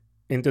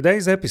In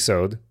today's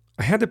episode,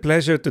 I had the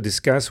pleasure to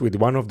discuss with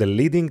one of the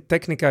leading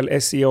technical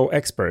SEO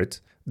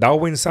experts,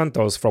 Darwin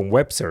Santos from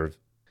WebServe,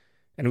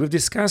 and we've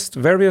discussed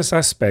various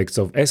aspects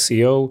of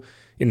SEO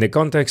in the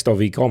context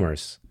of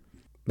e-commerce.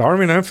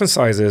 Darwin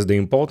emphasizes the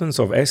importance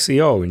of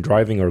SEO in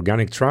driving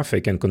organic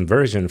traffic and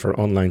conversion for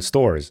online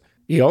stores.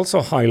 He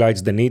also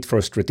highlights the need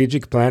for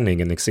strategic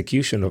planning and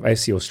execution of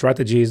SEO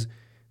strategies,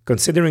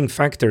 considering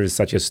factors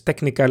such as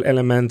technical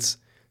elements,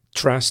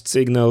 trust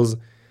signals,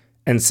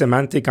 and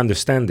semantic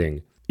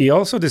understanding. He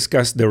also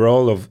discussed the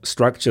role of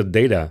structured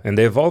data and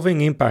the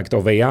evolving impact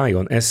of AI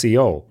on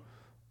SEO.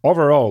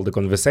 Overall, the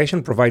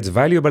conversation provides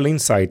valuable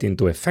insight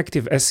into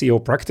effective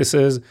SEO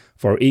practices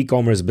for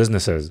e-commerce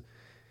businesses.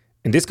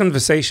 In this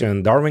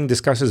conversation, Darwin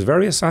discusses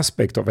various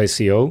aspects of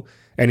SEO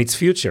and its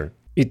future.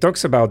 He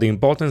talks about the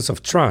importance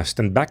of trust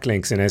and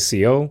backlinks in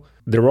SEO,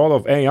 the role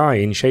of AI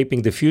in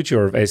shaping the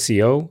future of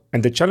SEO,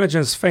 and the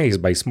challenges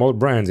faced by small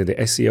brands in the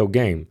SEO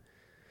game.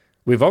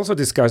 We've also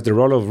discussed the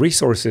role of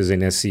resources in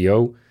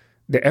SEO,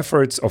 the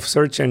efforts of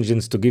search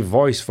engines to give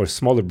voice for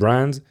smaller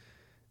brands,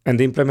 and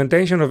the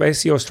implementation of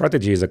SEO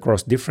strategies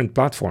across different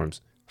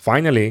platforms.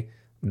 Finally,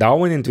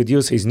 Darwin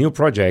introduced his new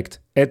project,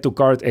 Add to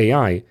Cart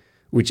AI,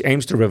 which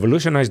aims to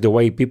revolutionize the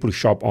way people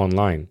shop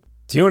online.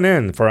 Tune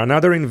in for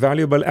another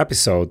invaluable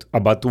episode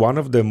about one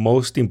of the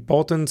most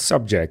important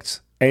subjects,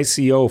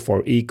 SEO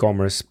for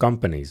e-commerce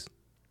companies.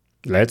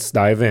 Let's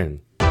dive in.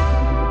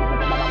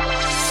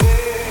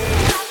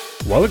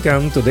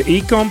 Welcome to the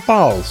Ecom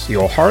Pulse,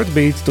 your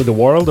heartbeat to the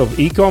world of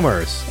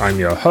e-commerce. I'm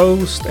your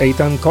host,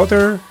 Eitan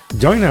Kotter.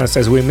 Join us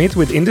as we meet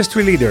with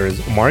industry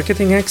leaders,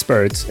 marketing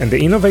experts, and the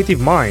innovative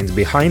minds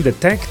behind the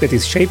tech that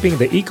is shaping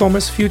the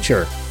e-commerce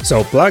future.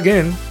 So plug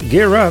in,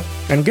 gear up,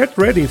 and get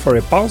ready for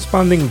a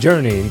pulse-pounding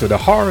journey into the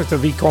heart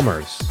of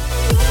e-commerce.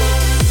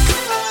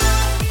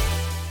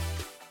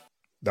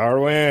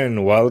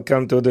 Darwin,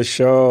 welcome to the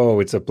show.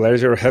 It's a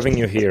pleasure having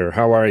you here.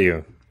 How are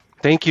you?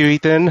 Thank you,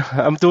 Ethan.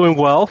 I'm doing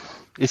well.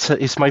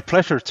 It's my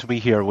pleasure to be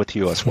here with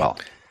you as well.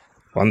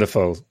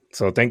 Wonderful.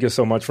 So thank you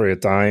so much for your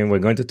time. We're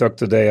going to talk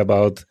today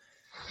about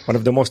one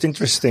of the most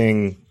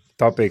interesting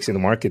topics in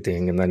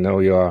marketing, and I know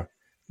you are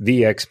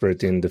the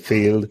expert in the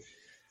field,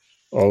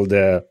 all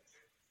the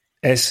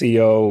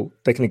SEO,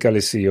 technical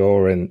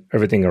SEO, and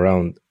everything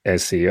around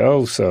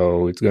SEO.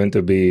 So it's going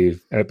to be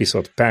an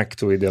episode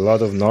packed with a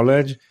lot of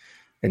knowledge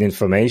and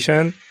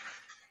information.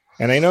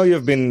 And I know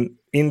you've been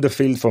in the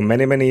field for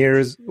many, many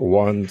years,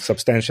 won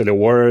substantial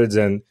awards,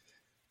 and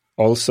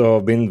also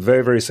been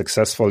very, very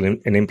successful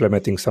in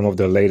implementing some of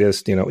the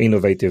latest,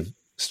 innovative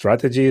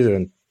strategies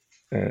and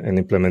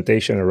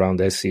implementation around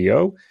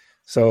SEO.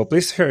 So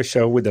please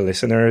share with the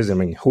listeners,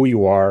 who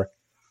you are,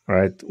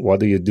 right? What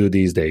do you do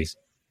these days?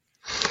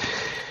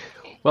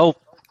 Well,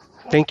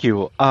 thank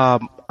you.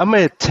 I'm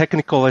a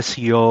technical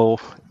SEO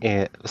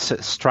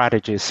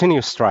strategist,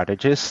 senior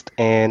strategist,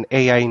 and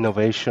AI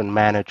innovation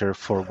manager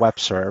for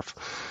WebServe.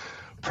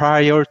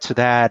 Prior to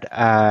that,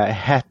 I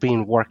had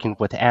been working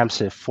with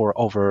AMSIF for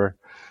over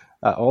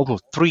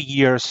almost 3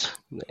 years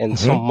and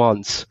some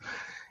months.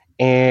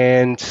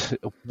 And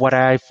what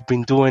I've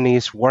been doing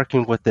is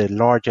working with the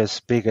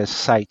largest, biggest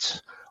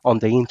sites on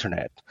the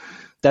internet.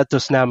 That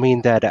does not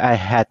mean that I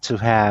had to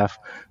have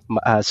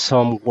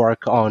some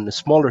work on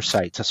smaller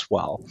sites as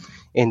well.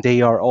 And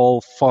they are all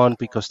fun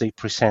because they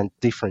present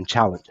different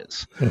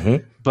challenges.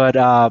 But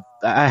I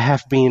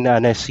have been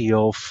an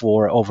SEO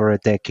for over a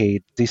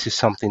decade. This is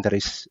something that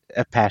is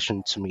a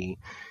passion to me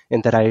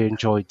and that I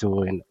enjoy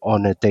doing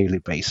on a daily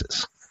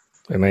basis.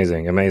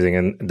 Amazing.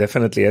 And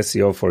definitely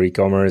SEO for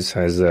e-commerce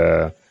has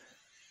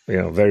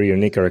very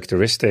unique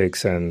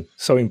characteristics and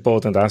so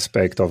important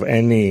aspect of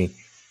any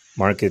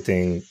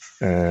marketing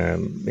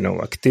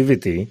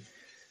activity.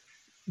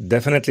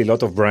 Definitely a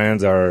lot of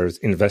brands are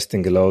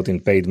investing a lot in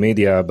paid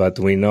media, but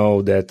we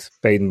know that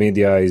paid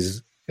media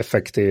is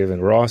effective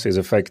and ROAS is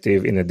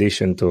effective in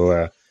addition to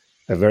a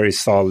very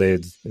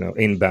solid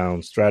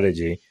inbound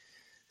strategy.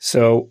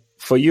 So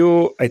for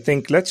you, I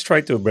think let's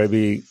try to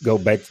maybe go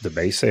back to the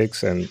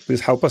basics and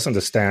please help us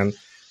understand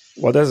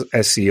what does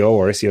SEO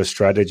or SEO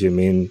strategy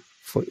mean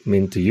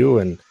to you,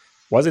 and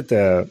what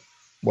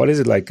is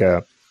it like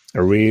a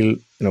real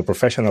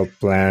professional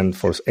plan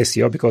for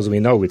SEO, because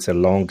we know it's a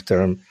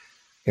long-term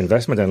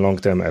investment and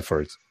long-term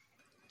efforts.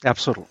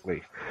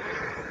 Absolutely.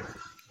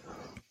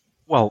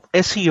 Well,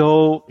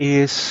 SEO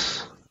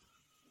is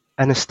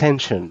an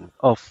extension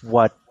of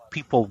what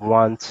people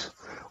want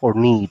or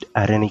need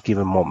at any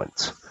given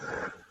moment.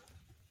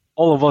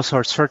 All of us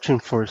are searching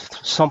for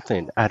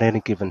something at any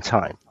given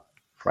time,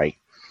 right?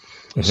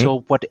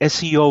 So what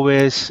SEO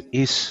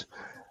is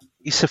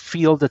a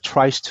field that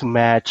tries to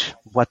match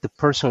what the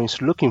person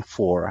is looking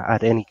for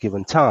at any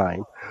given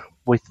time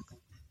with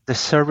the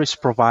service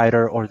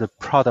provider or the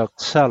product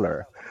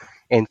seller,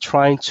 and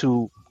trying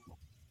to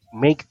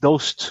make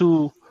those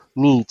two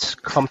needs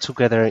come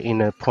together in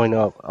a point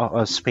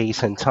of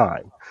space and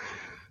time.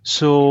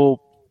 So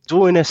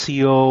doing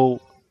SEO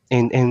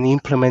and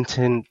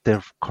implementing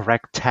the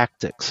correct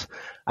tactics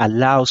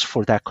allows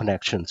for that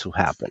connection to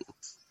happen.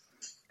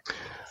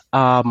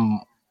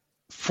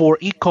 For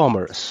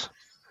e-commerce,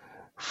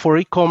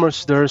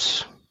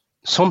 there's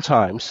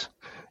sometimes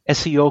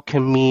SEO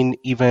can mean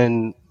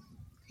even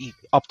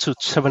up to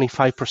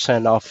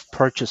 75% of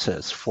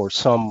purchases for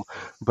some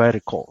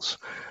verticals.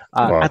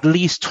 Wow. At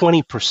least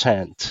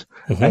 20%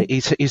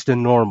 Mm-hmm. is the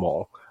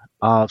normal.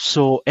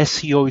 So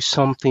SEO is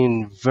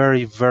something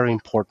very, very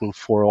important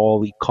for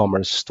all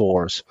e-commerce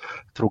stores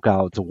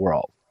throughout the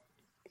world.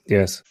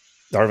 Yes.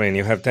 Darwin,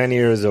 you have 10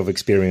 years of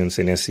experience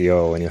in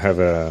SEO and you have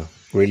a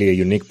really a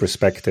unique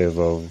perspective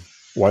of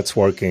what's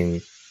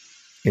working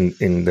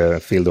in the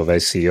field of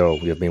SEO.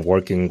 We have been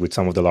working with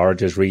some of the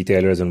largest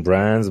retailers and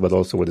brands, but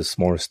also with the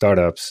smaller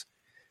startups.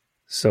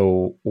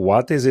 So,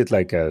 what is it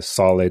like a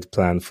solid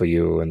plan for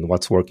you and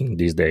what's working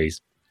these days?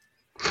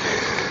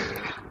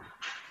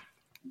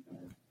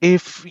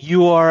 If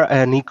you are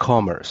an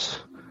e-commerce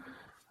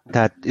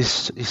that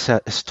is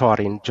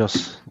starting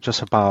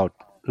just about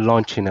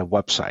launching a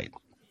website,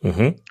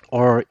 Mm-hmm.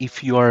 or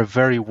if you are a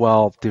very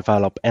well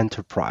developed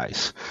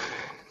enterprise,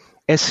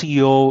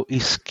 SEO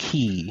is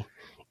key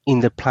in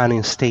the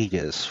planning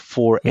stages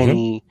for Mm-hmm.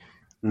 any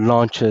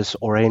launches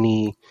or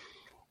any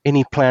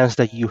plans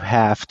that you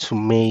have to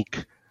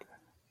make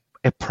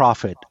a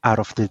profit out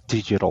of the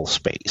digital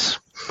space.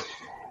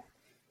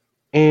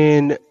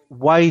 And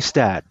why is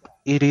that?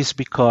 It is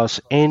because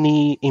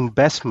any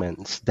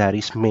investments that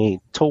is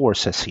made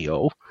towards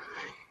SEO,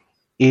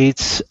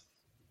 it's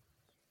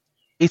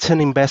it's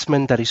an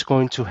investment that is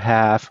going to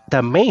have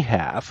that may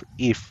have,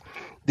 if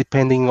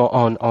depending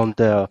on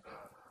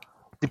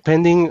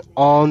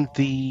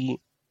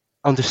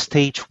the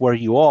stage where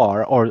you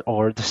are,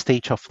 or the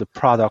stage of the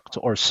product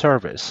or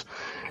service,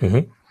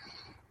 Mm-hmm.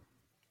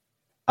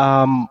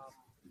 um,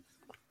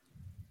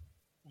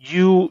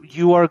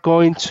 you're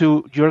going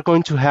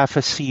to have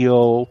a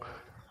SEO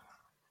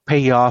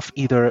payoff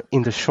either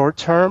in the short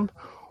term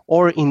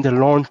or in the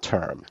long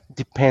term,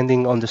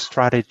 depending on the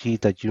strategy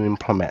that you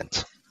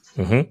implement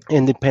Mm-hmm.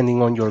 and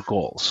depending on your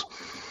goals.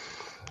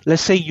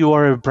 Let's say you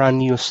are a brand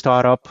new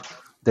startup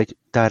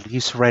that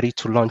is ready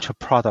to launch a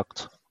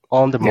product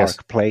on the Yes.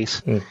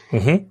 marketplace,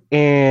 Mm-hmm.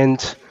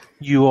 and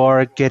you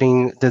are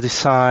getting the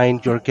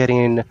design, you're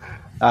getting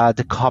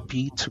the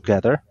copy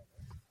together.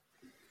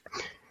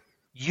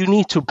 You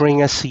need to bring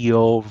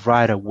SEO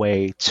right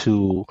away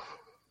to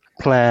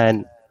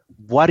plan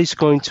what is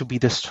going to be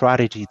the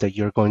strategy that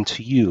you're going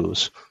to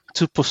use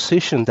to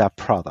position that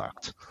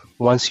product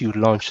once you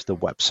launch the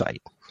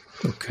website.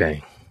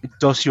 Okay.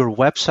 Does your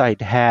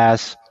website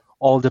has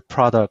all the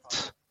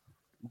product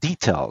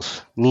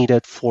details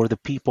needed for the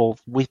people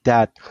with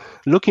that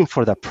looking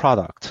for that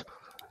product?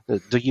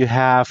 Do you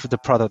have the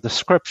product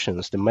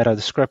descriptions, the meta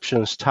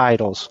descriptions,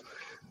 titles,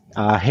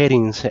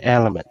 headings,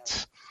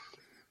 elements?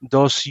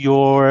 Does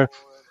your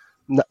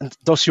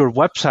does your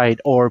website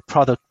or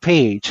product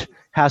page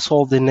has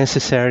all the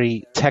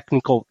necessary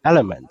technical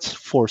elements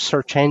for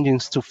search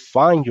engines to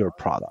find your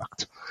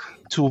product,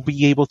 to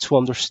be able to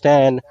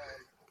understand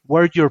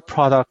where your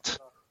product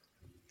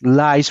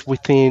lies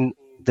within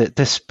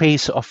the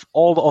space of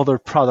all other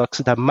products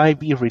that might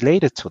be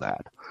related to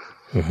that?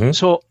 Mm-hmm.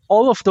 So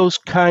all of those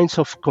kinds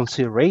of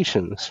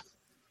considerations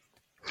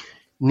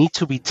need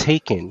to be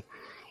taken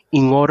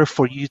in order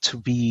for you to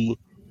be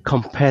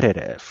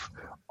competitive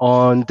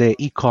on the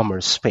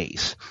e-commerce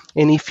space,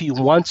 and if you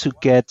want to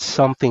get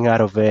something out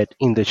of it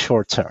in the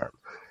short term.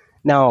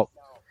 Now,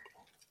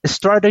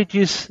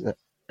 strategies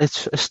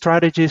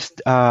strategies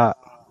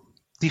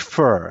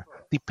differ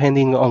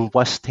depending on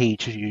what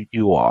stage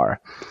you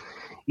are.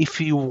 If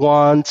you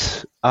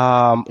want,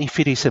 if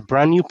it is a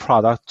brand new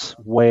product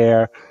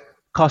where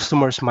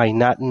customers might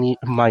not know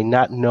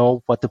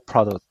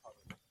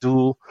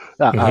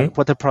Mm-hmm.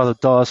 what the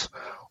product does,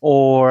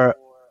 or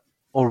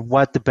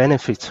what the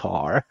benefits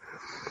are,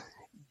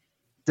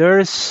 there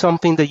is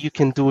something that you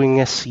can do in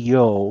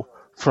SEO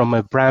from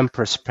a brand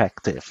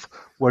perspective,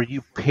 where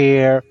you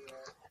pair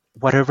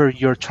whatever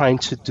you're trying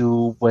to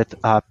do with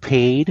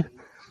paid,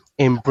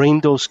 and bring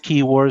those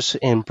keywords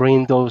and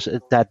bring those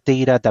that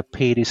data that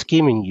paid is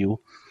giving you,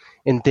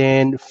 and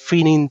then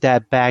feeding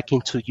that back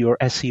into your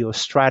SEO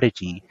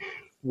strategy,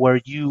 where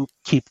you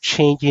keep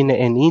changing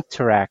and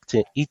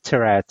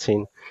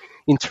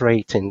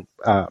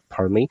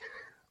pardon me,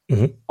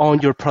 Mm-hmm. on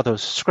your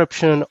product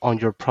description, on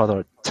your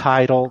product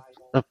title,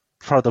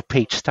 product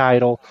page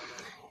title,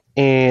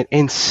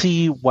 and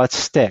see what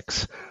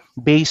sticks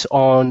based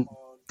on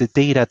the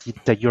data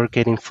that you're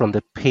getting from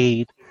the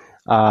paid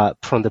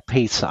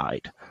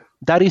side.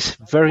 That is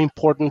very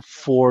important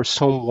for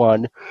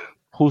someone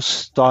who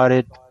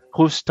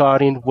who's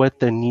starting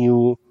with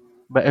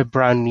a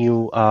brand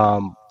new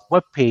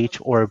web page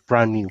or a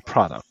brand new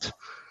product.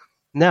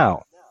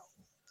 Now,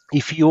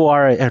 if you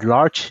are a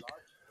large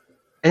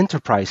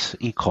enterprise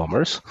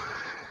e-commerce,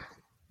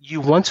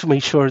 you want to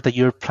make sure that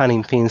you're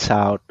planning things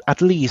out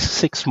at least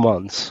 6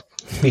 months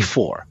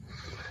before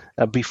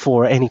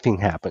before anything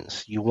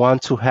happens. You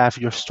want to have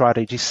your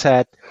strategy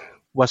set,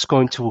 what's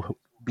going to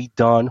be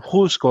done,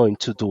 who's going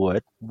to do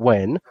it,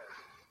 when,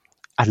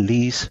 at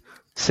least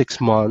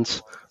 6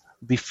 months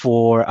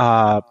before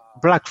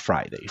Black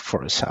Friday,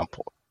 for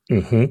example.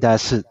 Mm-hmm.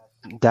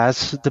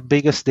 That's the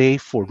biggest day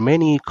for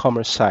many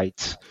e-commerce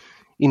sites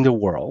in the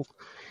world.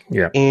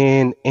 Yeah.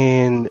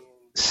 And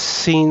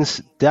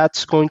since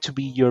that's going to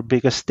be your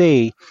biggest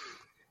day,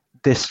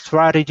 the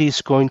strategy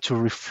is going to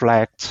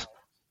reflect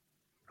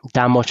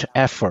that much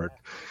effort.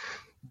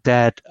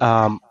 The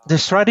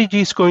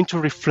strategy is going to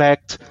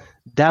reflect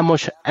that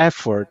much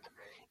effort,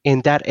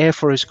 and that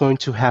effort is going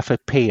to have a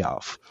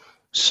payoff.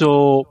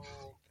 So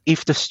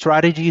if the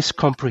strategy is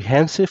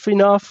comprehensive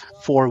enough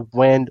for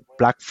when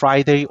Black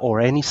Friday or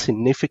any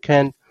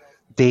significant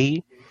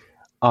day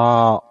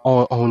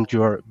on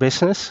your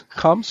business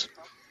comes,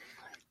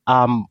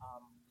 um,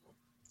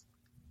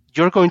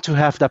 you're going to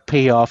have that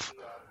payoff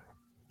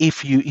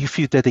if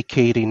you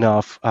dedicate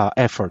enough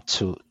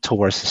effort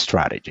towards the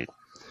strategy.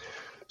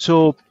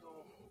 So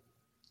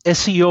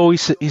SEO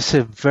is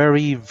a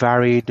very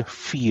varied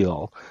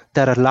field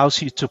that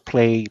allows you to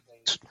play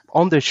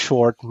on the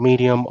short,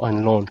 medium,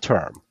 and long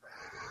term.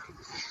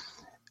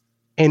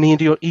 And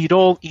it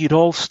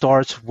all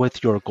starts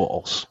with your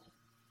goals.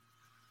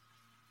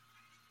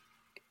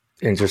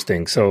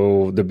 Interesting.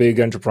 So the big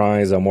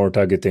enterprise are more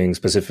targeting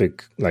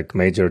specific, like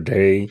major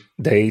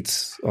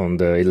dates on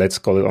the, let's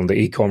call it, on the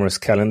e-commerce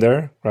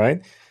calendar,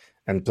 right?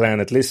 And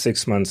plan at least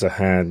 6 months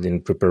ahead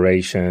in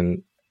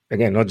preparation.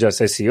 Again, not just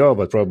SEO,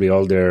 but probably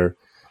all their,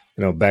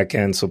 back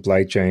end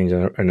supply chain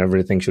and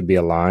everything should be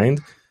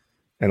aligned.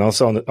 And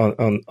also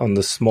on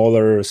the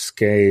smaller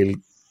scale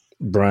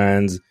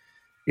brands,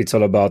 it's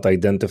all about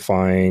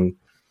identifying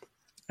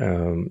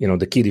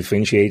the key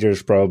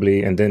differentiators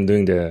probably, and then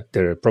doing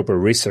the proper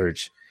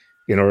research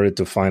in order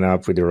to find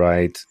out with the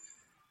right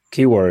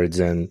keywords,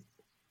 and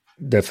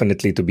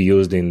definitely to be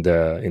used in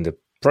the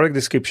product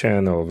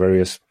description or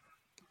various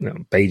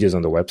pages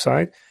on the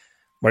website.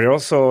 But you're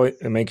also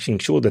making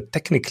sure that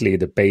technically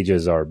the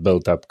pages are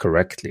built up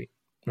correctly,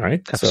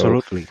 right?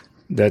 Absolutely. So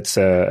that's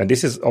and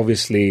this is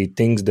obviously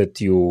things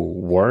that you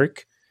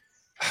work.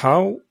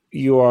 How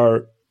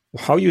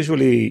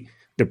usually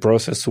the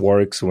process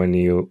works when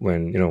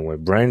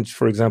brands,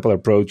 for example,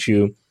 approach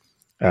you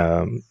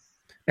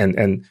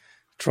and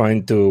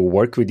trying to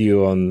work with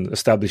you on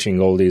establishing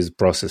all these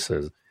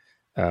processes.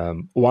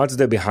 What's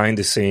the behind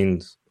the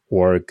scenes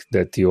work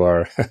that you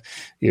are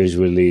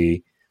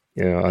usually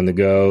on the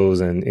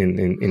goes and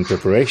in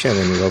preparation,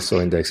 and also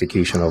in the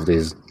execution of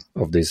these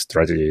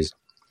strategies?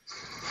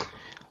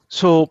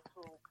 So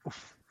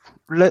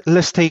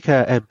let's take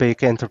a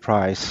big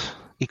enterprise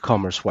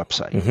e-commerce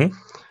website. Mm-hmm.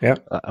 Yeah.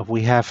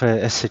 We have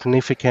a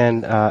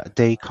significant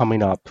day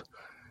coming up.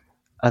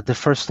 The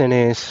first thing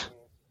is,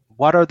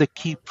 what are the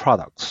key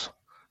products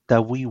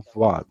that we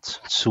want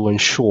to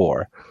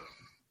ensure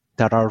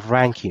that are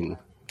ranking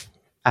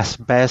as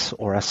best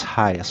or as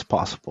high as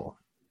possible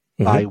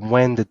by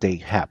when the day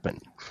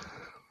happened?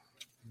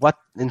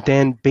 And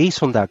then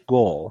based on that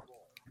goal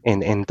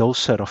and those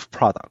set of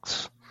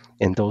products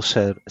and those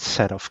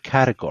set of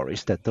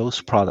categories that those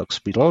products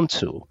belong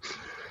to,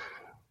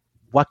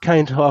 what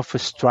kind of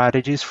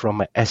strategies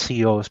from an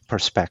SEO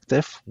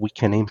perspective we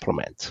can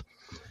implement?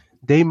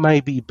 They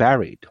might be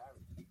varied.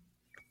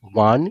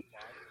 One,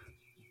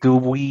 do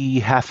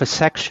we have a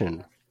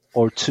section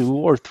or two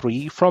or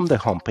three from the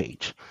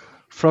homepage,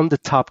 from the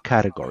top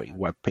category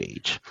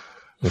webpage,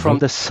 from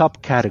the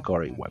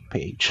subcategory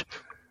webpage?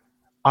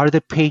 Are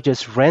the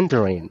pages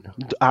rendering?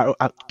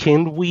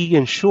 Can we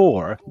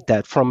ensure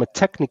that from a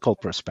technical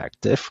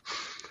perspective,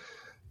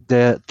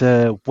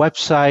 the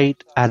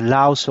website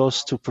allows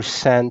us to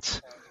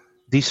present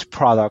these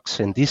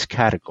products and these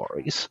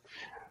categories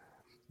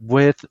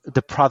with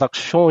the products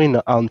showing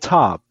on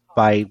top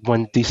by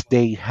when this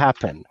day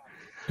happened?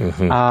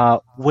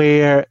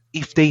 Where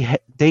if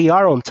they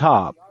are on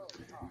top,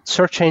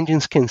 search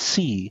engines can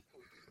see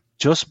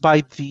just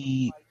by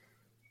the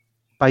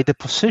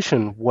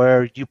position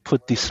where you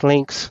put these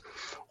links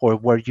or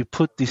where you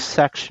put these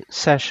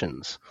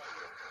sessions,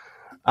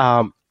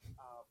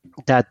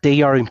 that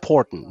they are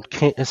important.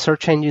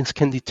 Search engines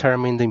can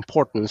determine the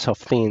importance of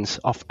things,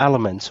 of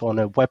elements on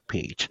a web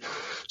page.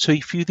 So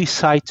if you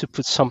decide to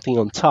put something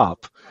on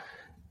top,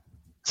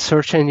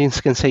 search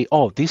engines can say,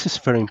 oh, this is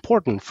very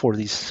important for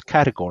this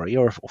category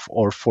or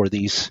for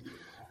this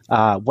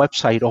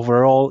website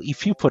overall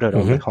if you put it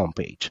on the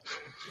homepage.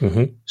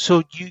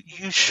 So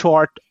you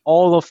short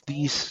all of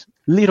these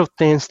little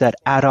things that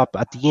add up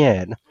at the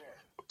end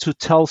to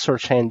tell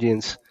search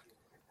engines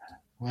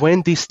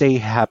when this day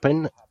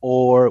happen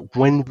or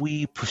when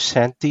we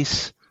present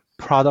these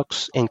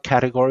products and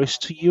categories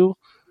to you.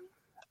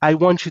 I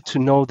want you to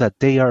know that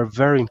they are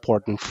very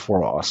important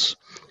for us.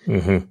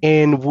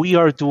 And we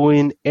are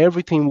doing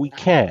everything we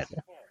can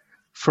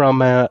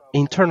from an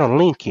internal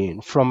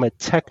linking, from a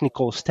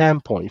technical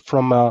standpoint,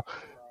 from a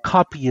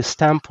copy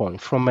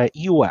standpoint, from a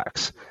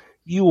UX,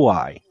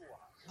 UI,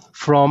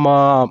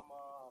 from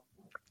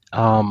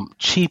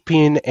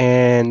shipping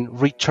and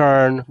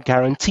return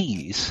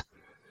guarantees.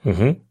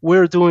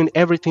 We're doing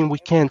everything we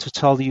can to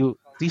tell you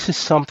this is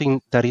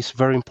something that is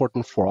very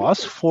important for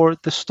us, for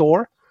the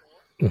store.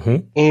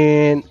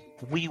 And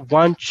we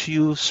want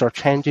you,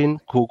 search engine,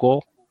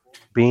 Google,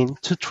 Bing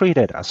to treat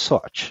it as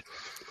such.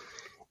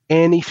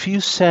 And if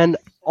you send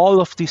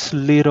all of these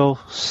little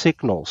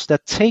signals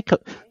that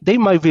they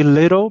might be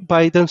little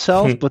by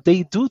themselves, but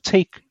they do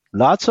take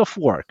lots of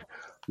work,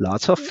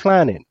 lots of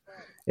planning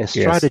and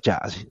Yes.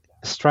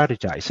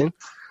 strategizing.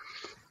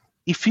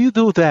 If you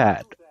do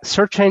that,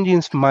 search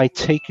engines might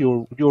take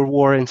your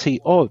word and say,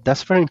 oh,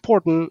 that's very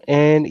important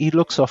and it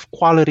looks of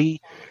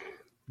quality.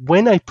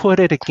 When I put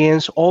it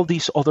against all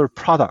these other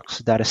products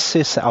that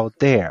exist out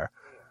there,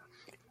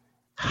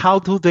 how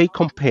do they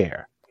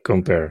compare?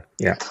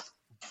 Yeah.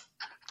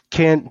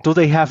 Do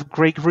they have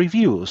great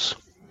reviews?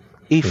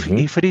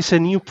 If it is a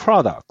new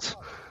product,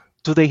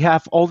 do they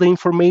have all the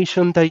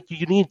information that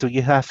you need? Do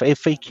you have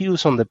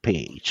FAQs on the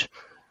page?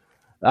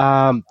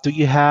 Do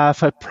you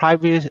have a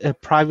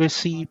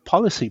privacy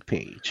policy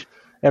page,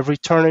 a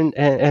return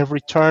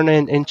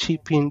and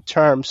shipping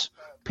terms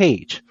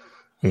page?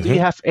 Do you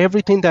have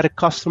everything that a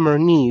customer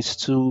needs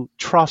to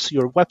trust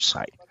your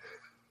website?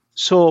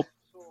 So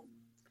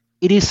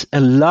it is a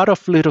lot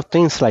of little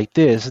things like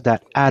this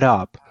that add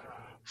up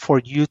for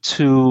you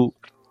to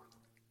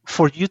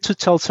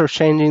tell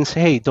search engines,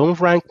 hey, don't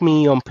rank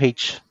me on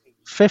page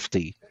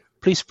 50.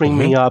 Please bring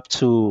me up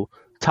to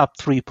top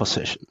 3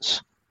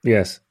 positions.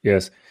 Yes.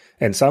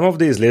 And some of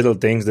these little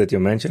things that you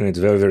mentioned, it's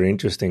very, very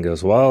interesting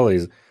as well,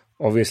 is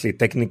obviously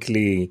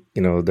technically,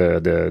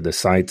 the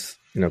site,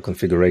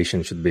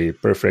 configuration should be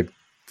perfect.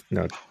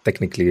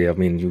 Technically, I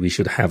mean, we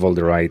should have all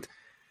the right,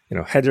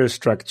 header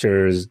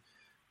structures,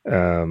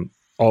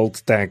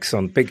 alt tags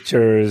on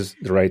pictures,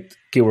 the right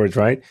keywords,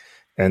 right?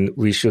 And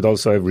we should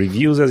also have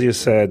reviews, as you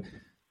said.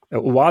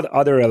 What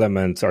other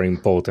elements are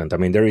important? I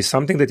mean, there is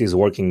something that is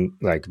working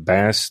like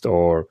best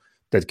or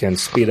that can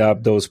speed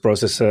up those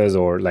processes,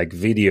 or like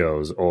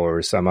videos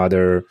or some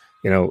other,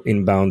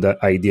 inbound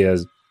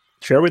ideas.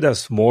 Share with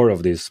us more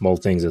of these small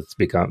things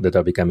that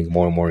are becoming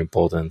more and more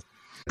important.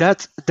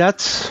 That's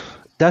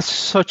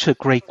such a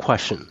great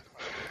question.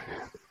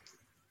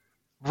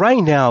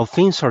 Right now,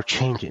 things are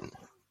changing.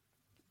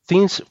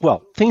 Things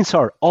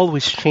are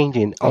always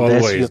changing on the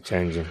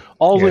SEO.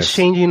 Always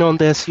changing on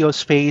the SEO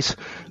space.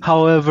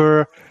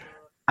 However,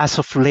 as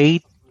of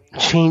late,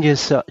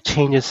 changes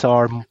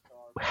are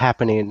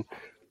happening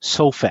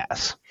so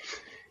fast.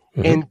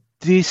 And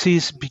this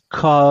is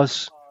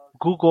because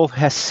Google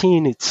has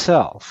seen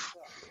itself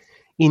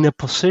in a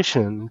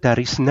position that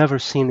it's never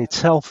seen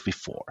itself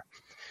before.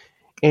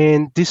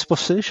 And this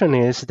position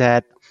is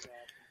that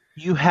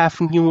you have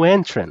new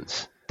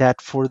entrants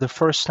that for the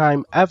first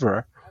time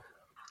ever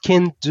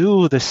can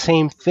do the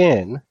same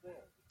thing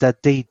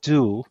that they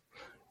do,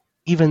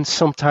 even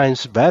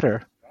sometimes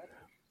better.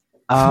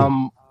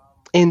 And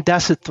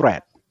that's a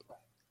threat.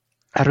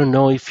 I don't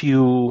know if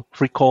you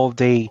recall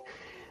they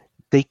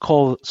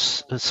call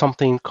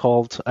something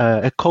called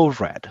a code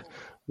red,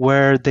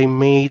 where they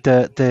made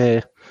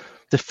the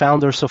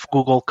founders of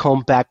Google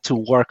come back to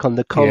work on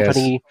the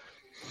company. Yes.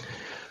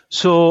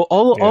 So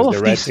all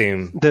of these,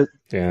 the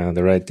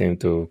red team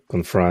to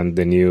confront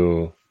the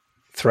new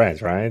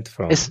threat, right?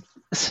 From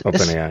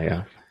OpenAI,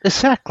 yeah.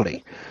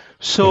 Exactly.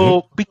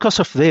 So because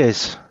of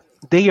this,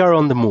 they are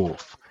on the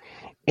move.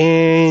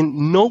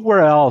 And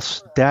nowhere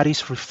else that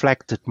is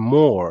reflected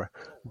more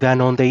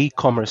than on the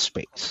e-commerce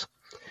space.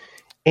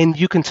 And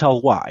you can tell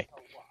why.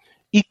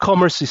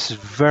 E-commerce is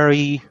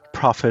very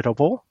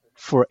profitable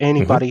for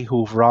anybody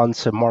who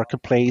runs a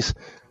marketplace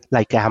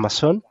like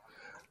Amazon,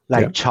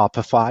 like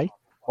Shopify,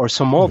 or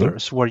some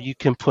others where you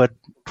can put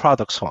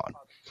products on.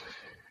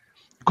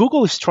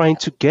 Google is trying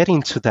to get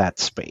into that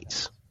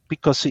space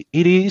because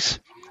it is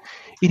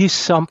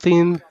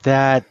something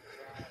that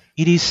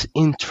it is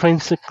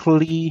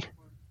intrinsically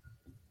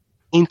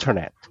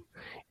internet.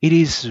 It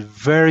is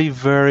very,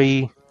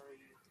 very,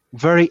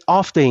 very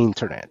off the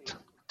internet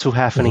to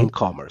have an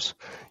e-commerce.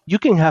 You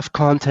can have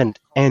content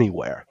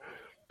anywhere,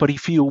 but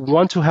if you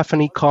want to have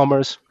an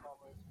e-commerce,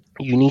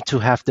 you need to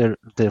have the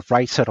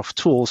right set of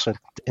tools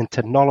and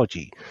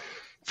technology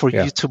for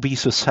you to be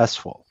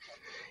successful.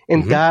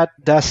 And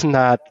that's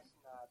not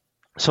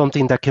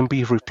something that can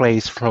be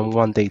replaced from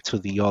one day to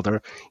the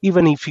other,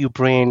 even if you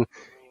bring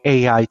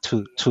AI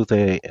to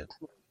the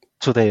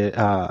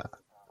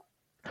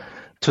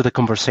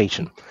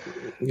conversation.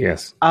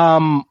 Yes.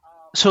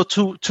 So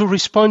to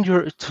respond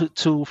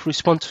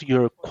to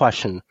your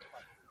question,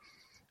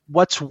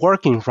 what's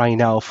working right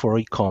now for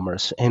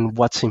e-commerce and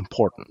what's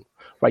important,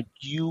 right?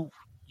 You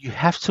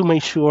have to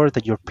make sure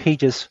that your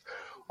pages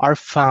are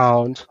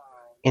found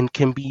and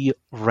can be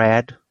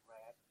read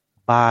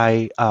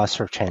by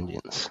search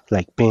engines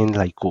like Bing,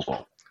 like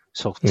Google.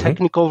 So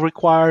technical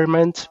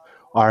requirements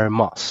are a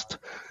must.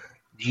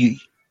 You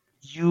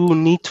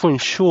need to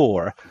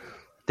ensure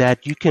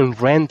that you can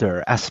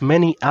render as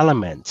many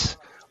elements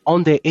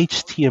on the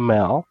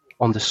HTML,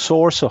 on the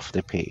source of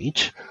the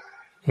page,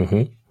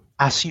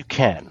 as you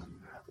can.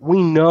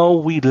 We know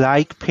we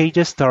like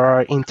pages that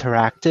are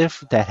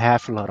interactive, that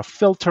have a lot of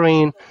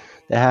filtering,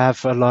 that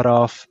have a lot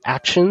of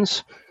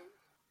actions.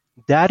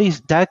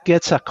 That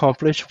gets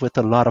accomplished with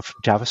a lot of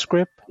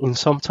JavaScript in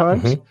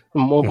sometimes,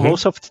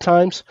 most of the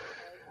times.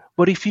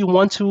 But if you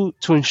want to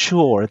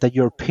ensure that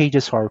your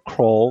pages are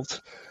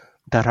crawled,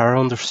 that are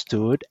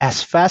understood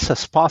as fast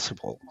as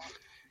possible,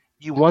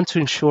 you want to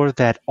ensure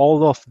that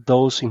all of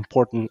those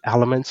important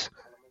elements,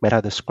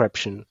 meta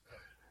description,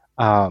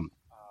 um,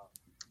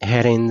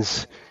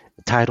 headings,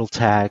 title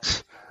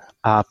tags,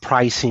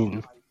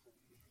 pricing,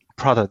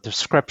 product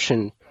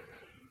description,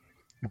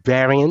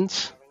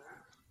 variants,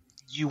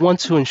 you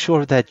want to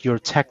ensure that your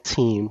tech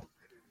team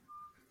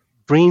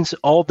brings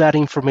all that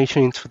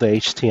information into the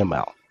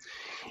HTML.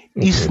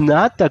 It's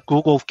not that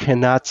Google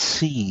cannot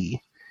see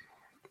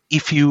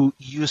if you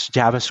use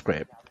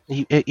JavaScript.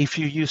 If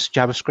you use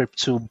JavaScript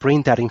to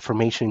bring that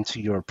information into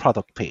your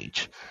product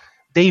page,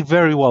 they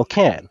very well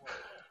can,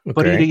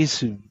 but it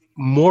is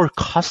more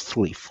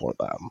costly for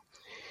them.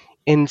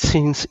 And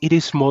since it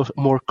is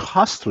more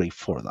costly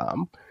for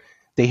them,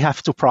 they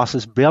have to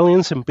process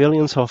billions and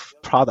billions of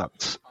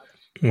products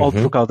all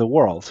throughout the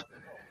world.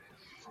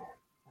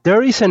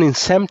 There is an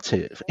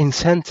incentive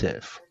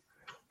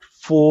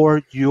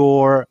for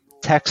your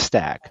tech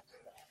stack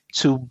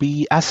to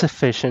be as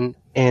efficient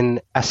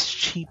and as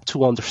cheap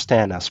to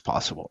understand as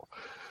possible.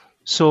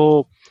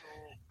 So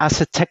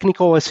as a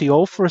technical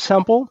SEO, for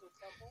example,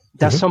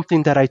 that's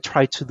something that I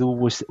try to do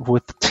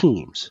with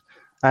teams.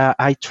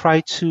 I try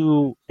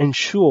to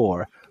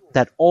ensure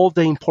that all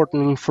the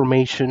important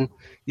information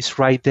is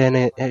right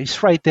then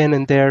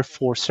and there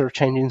for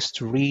search engines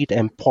to read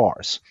and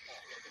parse.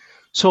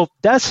 So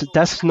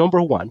that's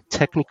number one,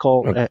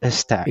 technical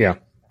stack. Yeah.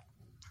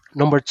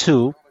 Number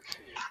two,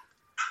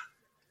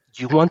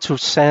 you want to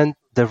send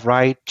the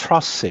right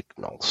trust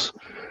signals.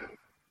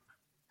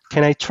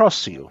 Can I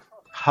trust you?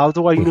 How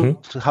do I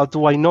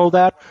know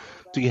that?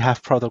 Do you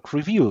have product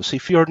reviews?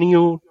 If you're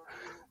new,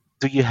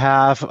 do you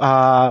have,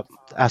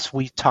 as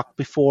we talked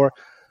before,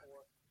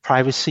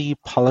 privacy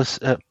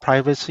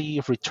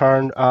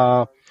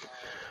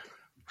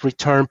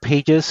return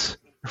pages,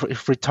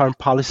 return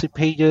policy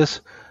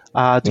pages?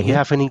 Do you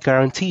have any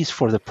guarantees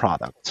for the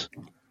product?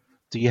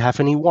 Do you have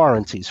any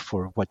warranties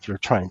for what you're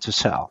trying to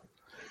sell?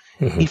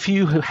 If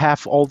you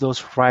have all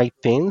those right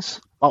things,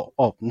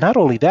 not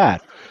only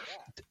that,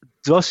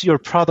 does your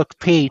product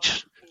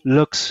page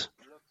looks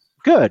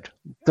good?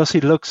 Does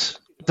it look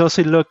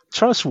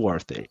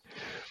trustworthy?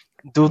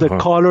 Do the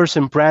colors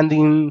and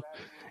branding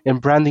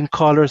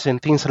colors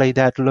and things like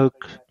that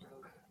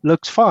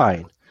looks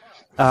fine?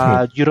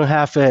 You don't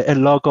have a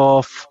logo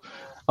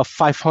of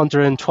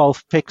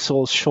 512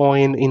 pixels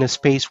showing in a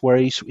space where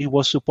it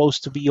was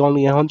supposed to be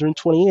only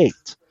 128.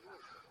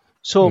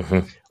 So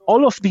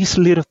all of these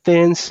little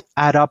things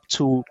add up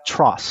to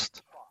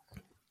trust.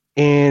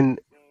 And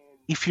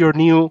if you're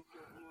new,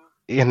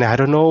 and I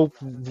don't know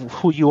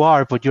who you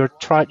are, but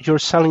you're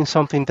selling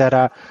something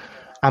that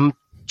I'm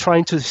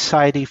trying to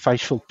decide if I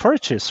should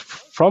purchase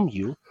from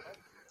you,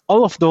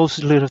 all of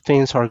those little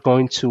things are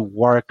going to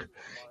work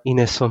in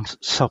a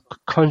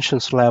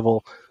subconscious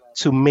level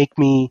to make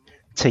me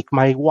take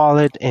my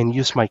wallet and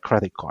use my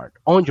credit card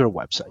on your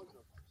website.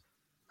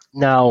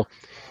 Now,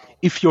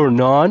 if you're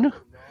non,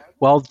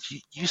 well,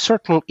 you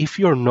certainly, if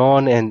you're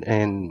non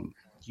and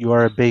you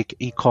are a big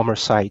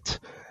e-commerce site,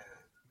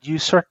 you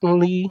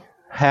certainly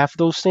have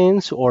those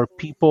things, or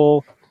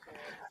people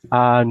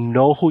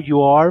know who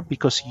you are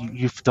because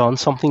you've done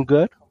something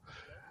good.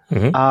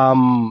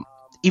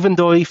 Even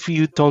though if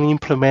you don't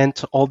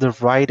implement all the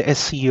right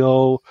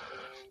SEO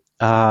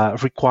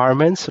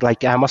requirements,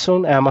 like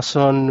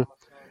Amazon,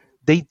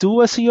 they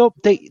do SEO.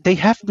 They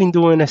have been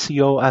doing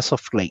SEO as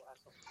of late.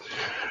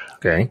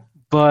 Okay.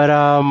 But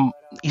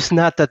it's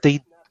not that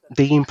they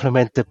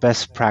implement the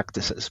best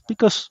practices,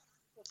 because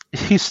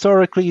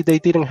historically they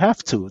didn't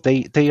have to.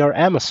 They are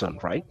Amazon,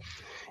 right?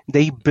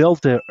 They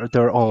built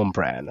their own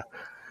brand.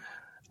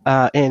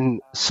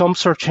 And some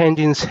search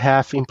engines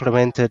have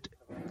implemented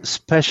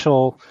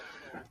special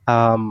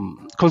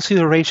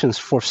considerations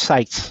for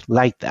sites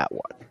like that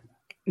one.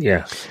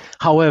 Yeah.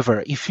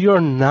 However, if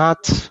you're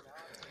not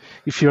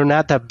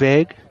that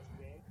big,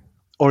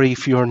 or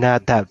if you're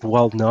not that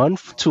well known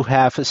to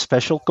have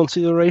special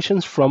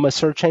considerations from a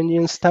search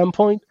engine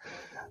standpoint,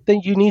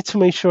 then you need to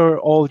make sure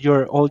all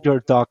your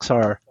ducks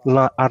are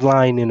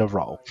lined in a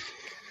row.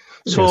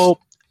 So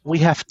we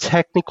have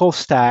technical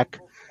stack,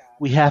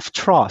 we have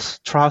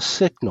trust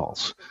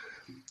signals.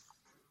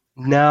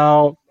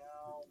 Now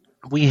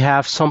we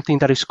have something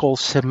that is called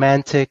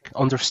semantic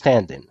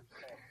understanding.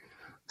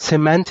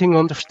 Semantic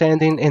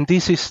understanding, and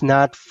this is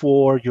not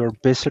for your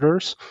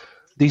visitors,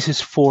 this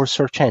is for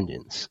search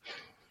engines.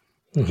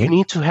 You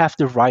need to have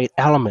the right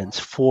elements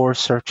for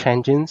search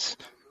engines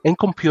and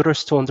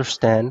computers to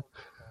understand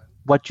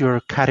what your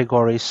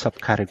category,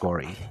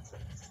 subcategory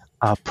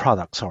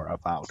products are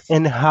about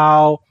and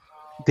how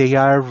they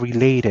are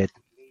related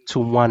to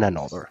one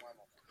another.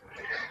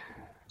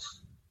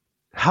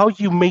 How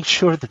you make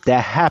sure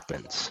that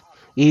happens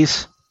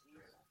is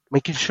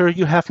making sure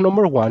you have,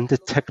 number one, the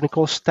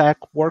technical stack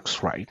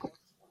works right,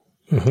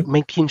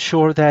 making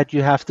sure that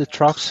you have the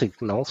trust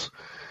signals,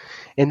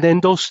 and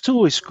then those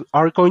two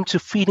are going to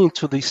feed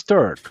into this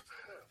third.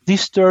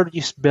 This third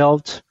is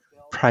built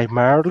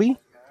primarily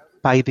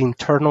by the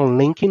internal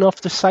linking of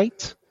the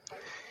site.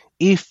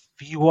 If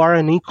you are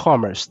an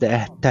e-commerce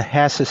that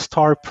has a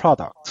star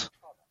product,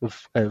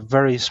 a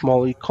very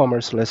small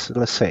e-commerce,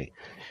 let's say,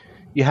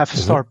 you have a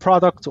star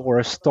product or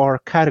a star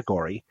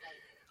category,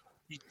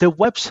 the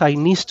website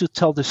needs to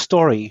tell the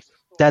story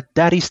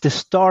that is the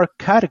star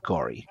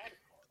category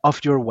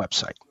of your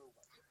website.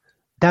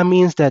 That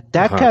means that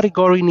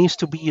category needs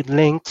to be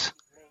linked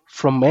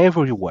from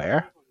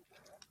everywhere.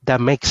 That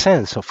makes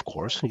sense, of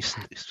course.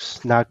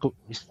 It's not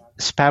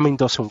spamming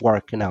doesn't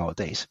work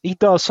nowadays. It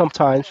does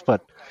sometimes,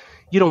 but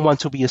you don't want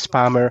to be a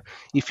spammer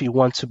if you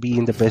want to be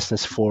in the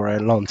business for a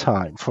long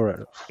time,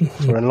 for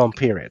a long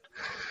period.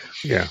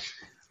 Yeah.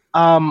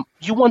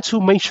 You want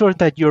to make sure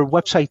that your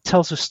website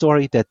tells a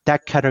story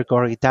that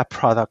category, that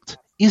product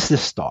is the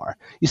star,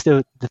 is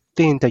the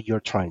thing that you're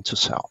trying to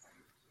sell.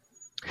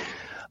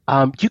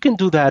 You can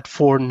do that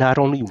for not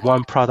only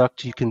one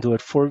product, you can do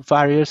it for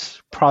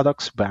various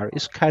products,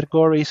 various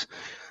categories.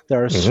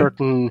 There are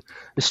certain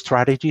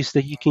strategies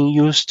that you can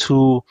use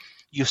to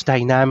use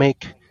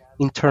dynamic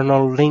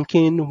internal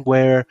linking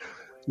where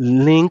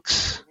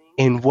links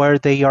and where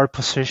they are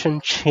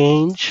positioned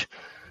change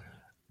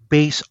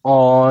based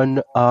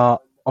on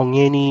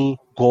any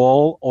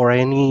goal or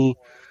any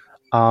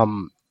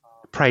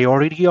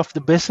priority of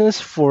the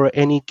business for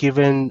any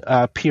given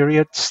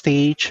period,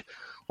 stage,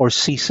 or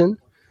season.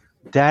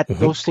 That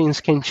those things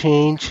can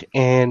change,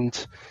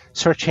 and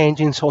search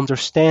engines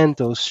understand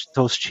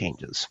those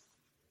changes.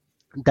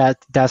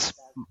 That's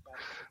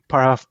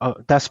part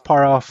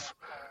of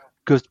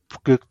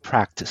good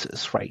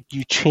practices, right?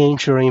 You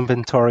change your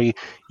inventory,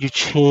 you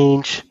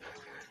change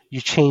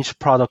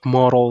product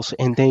models,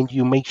 and then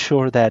you make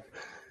sure that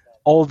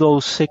all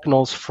those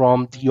signals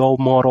from the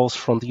old models,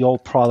 from the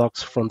old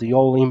products, from the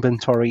old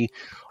inventory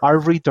are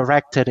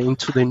redirected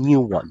into the new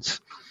ones.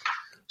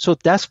 So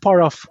that's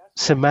part of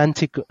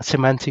semantic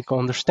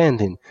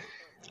understanding.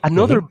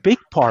 Another big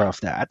part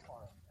of that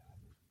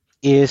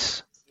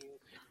is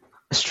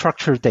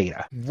structured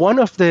data. One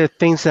of the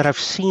things that I've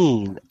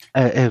seen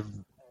a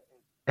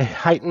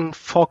heightened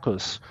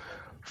focus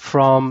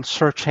from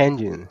search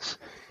engines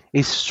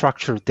is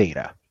structured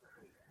data.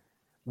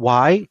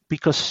 Why?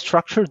 Because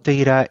structured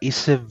data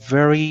is a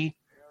very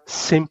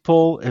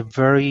simple, a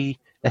very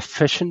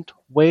efficient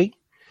way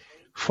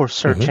for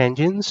search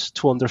engines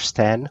to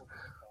understand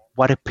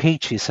what a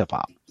page is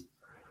about.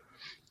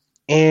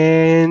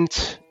 And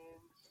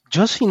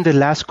just in the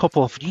last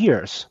couple of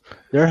years,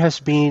 there has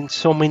been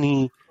so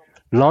many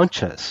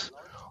launches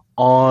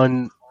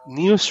on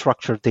new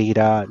structured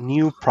data,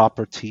 new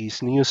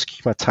properties, new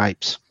schema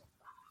types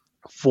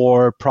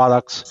for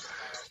products,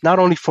 not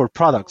only for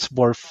products,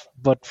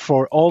 but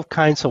for all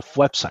kinds of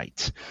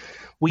websites.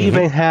 We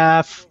even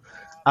have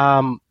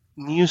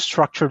new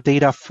structured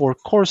data for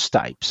course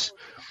types.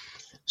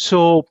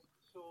 So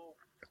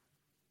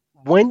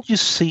when you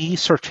see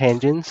search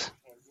engines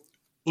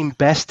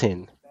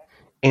investing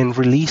in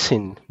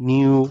releasing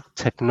new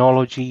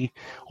technology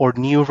or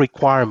new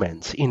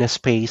requirements in a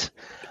space,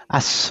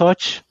 as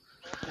such,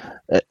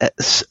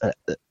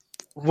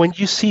 when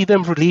you see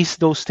them release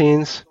those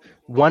things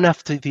one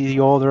after the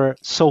other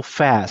so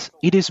fast,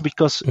 it is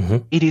because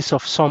it is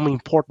of some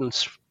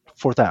importance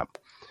for them.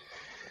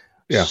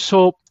 Yeah.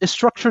 So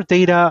structured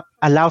data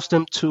allows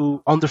them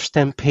to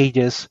understand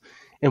pages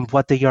and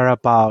what they are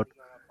about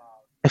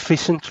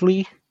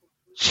efficiently,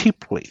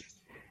 cheaply.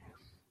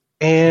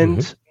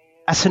 And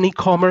as an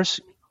e-commerce,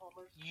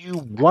 you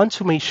want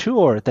to make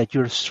sure that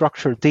your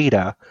structured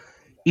data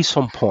is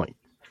on point,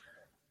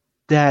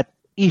 that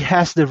it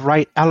has the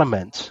right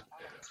elements.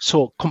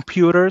 So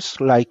computers,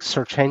 like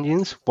search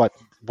engines, what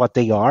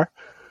they are,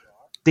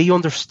 they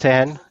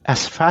understand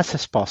as fast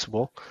as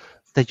possible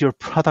that your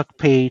product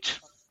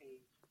page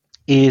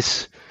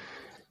is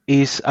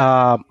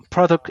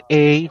product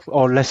A,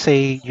 or let's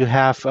say you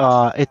have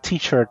a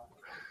T-shirt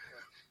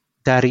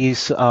that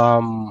is,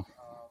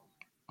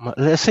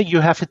 let's say you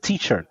have a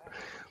T-shirt,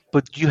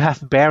 but you have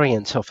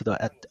variants of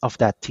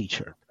that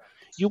T-shirt.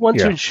 You want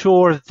to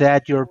ensure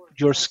that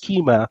your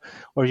schema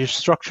or your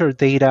structured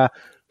data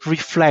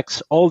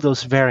reflects all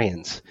those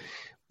variants,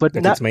 but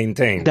that it's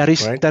maintained. That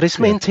is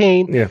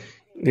maintained.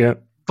 Yeah.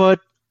 But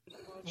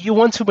you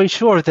want to make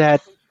sure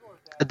that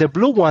the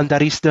blue one,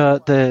 that is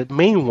the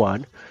main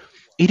one,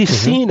 it is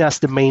seen as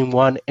the main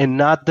one and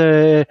not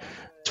the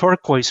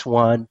turquoise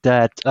one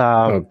that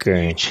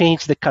you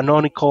change the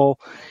canonical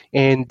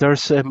and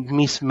there's a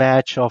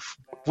mismatch of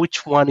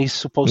which one is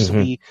supposed to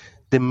be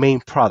the main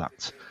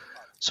product.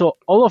 So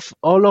all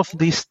of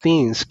these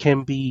things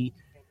can be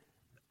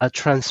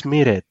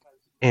transmitted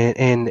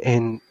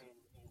and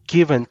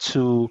given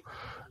to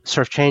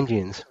search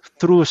engines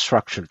through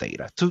structured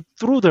data,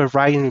 through the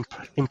right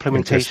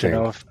implementation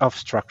of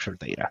structured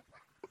data.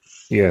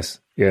 Yes.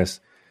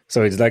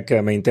 So it's like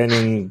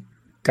maintaining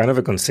kind of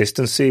a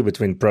consistency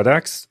between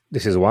products.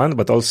 This is one,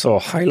 but also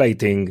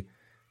highlighting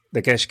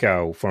the cash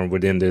cow from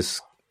within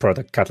this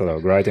product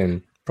catalog, right?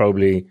 And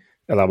probably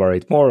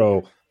elaborate more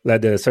or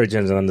let the search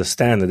engine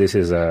understand that this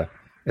is a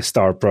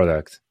star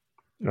product,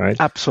 right?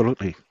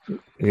 Absolutely.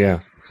 Yeah.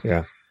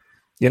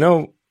 You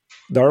know,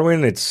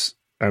 Darwin,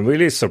 I'm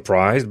really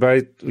surprised by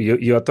it.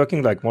 You are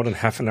talking like more than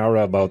half an hour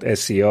about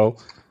SEO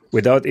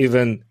without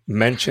even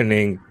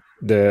mentioning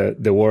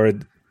the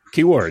word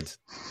keywords,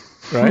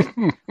 right?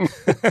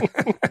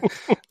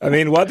 I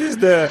mean, what is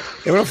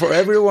for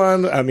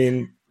everyone? I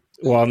mean,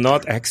 well,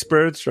 not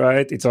experts,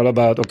 right? It's all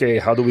about, okay,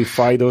 how do we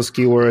find those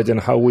keywords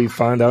and how we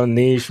find our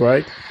niche,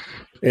 right?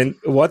 And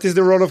what is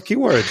the role of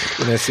keywords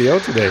in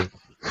SEO today?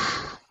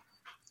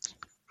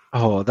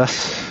 Oh,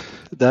 that's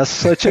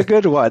such a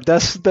good one.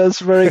 That's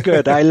very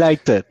good. I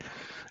liked it.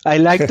 I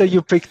like that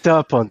you picked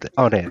up on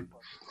it.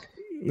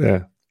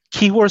 Yeah.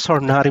 Keywords are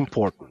not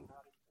important,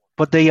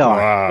 but they are.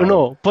 Wow.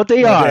 No, but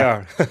they But they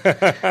are.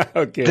 are.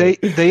 Okay.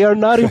 They are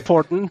not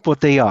important,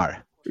 but they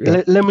are.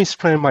 Yeah. Let me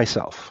explain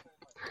myself.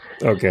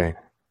 Okay.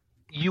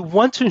 You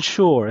want to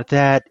ensure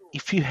that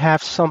if you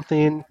have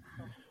something,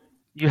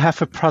 you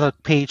have a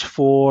product page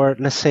for,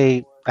 let's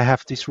say, I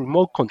have this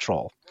remote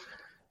control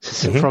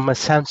system from a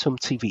Samsung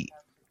TV.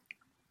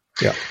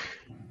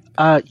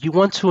 Yeah. You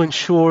want to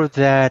ensure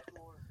that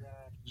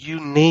you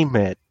name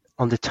it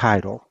on the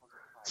title,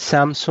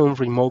 Samsung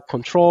remote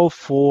control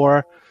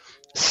for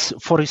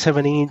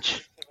 47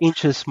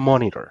 inches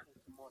monitor.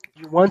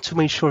 You want to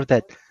make sure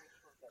that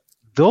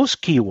those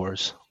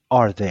keywords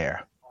are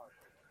there.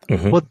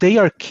 But they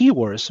are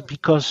keywords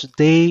because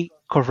they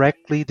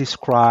correctly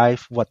describe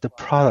what the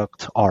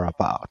product are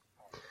about.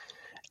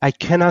 I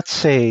cannot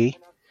say,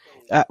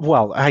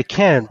 I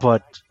can,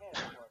 but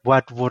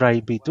what would I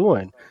be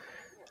doing?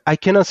 I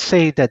cannot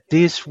say that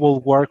this will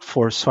work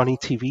for Sony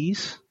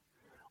TVs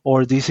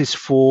or this is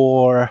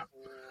for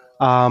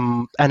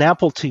an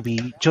Apple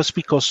TV just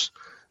because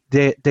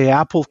the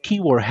Apple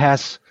keyword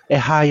has a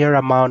higher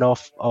amount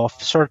of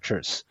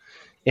searchers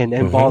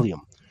and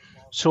volume.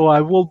 So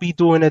I will be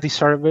doing a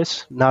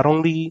disservice not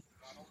only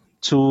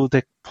to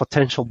the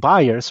potential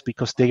buyers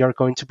because they are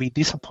going to be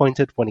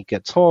disappointed when it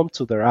gets home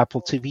to their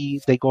Apple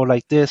TV. They go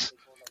like this.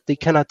 They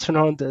cannot turn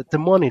on the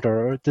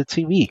monitor or the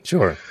TV.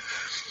 Sure.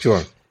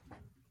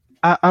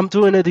 I'm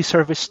doing a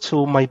disservice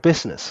to my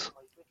business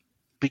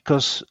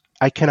because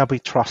I cannot be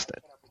trusted.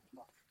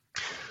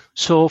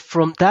 So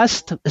from that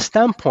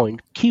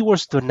standpoint,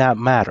 keywords do not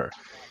matter.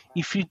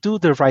 If you do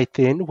the right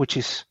thing, which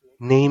is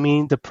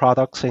naming the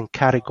products and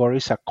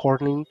categories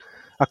according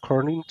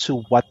to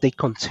what they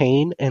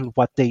contain and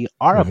what they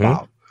are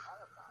about,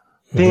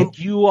 then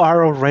you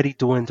are already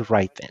doing the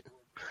right thing.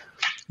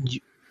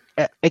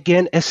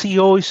 Again,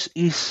 SEO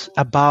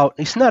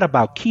it's not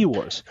about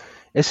keywords.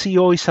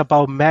 SEO is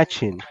about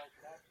matching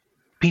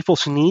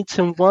people's needs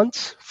and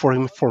wants for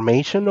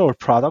information or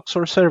products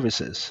or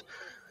services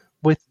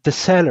with the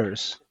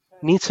seller's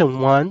needs and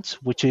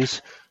wants, which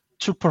is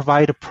to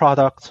provide a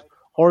product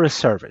or a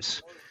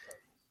service,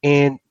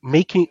 and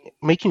making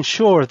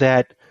sure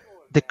that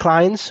the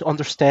clients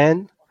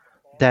understand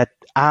that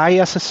I,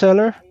 as a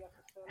seller,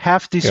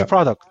 have this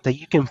product that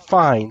you can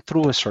find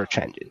through a search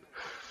engine.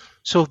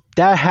 So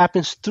that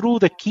happens through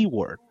the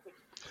keyword.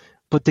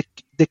 But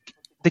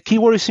the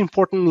keyword is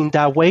important in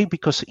that way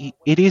because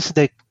it is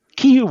the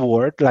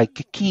keyword, like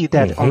a key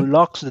that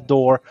unlocks the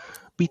door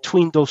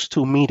between those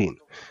two meetings.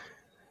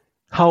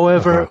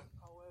 However,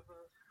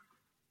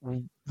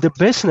 the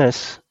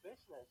business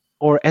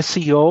or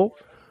SEO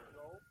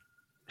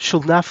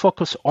should not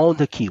focus on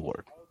the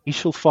keyword. It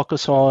should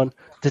focus on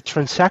the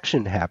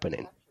transaction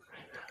happening.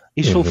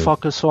 It should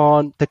focus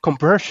on the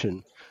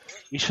conversion.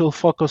 It should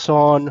focus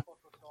on,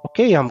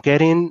 okay, I'm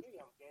getting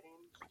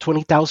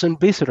 20,000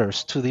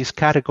 visitors to this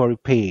category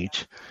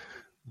page.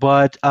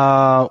 But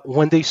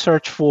when they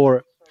search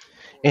for,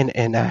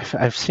 and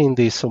I've seen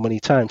this so many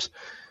times,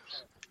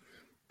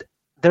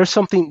 there's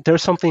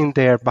something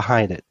there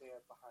behind it.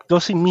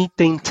 Does it meet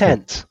the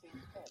intent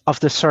of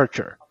the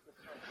searcher?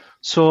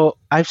 So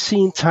I've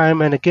seen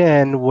time and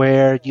again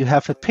where you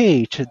have a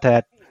page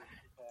that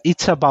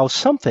it's about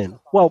something.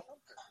 Well,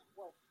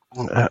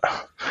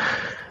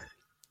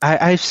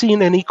 I've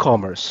seen in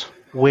e-commerce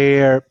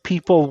where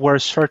people were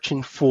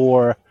searching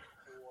for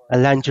a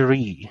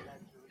lingerie,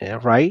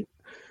 right?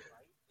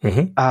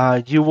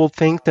 You will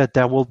think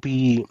that will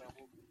be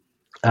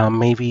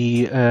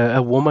maybe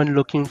a woman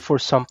looking for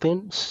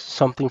something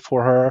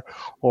for her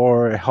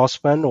or a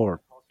husband or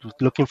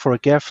looking for a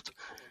gift.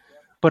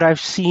 But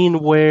I've seen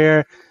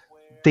where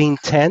the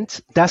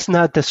intent, that's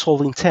not the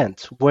sole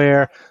intent,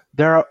 where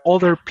there are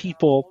other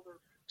people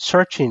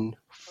searching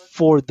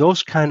for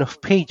those kind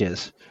of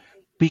pages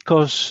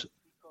because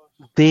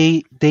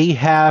they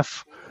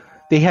have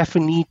a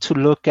need to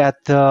look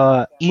at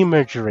the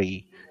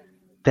imagery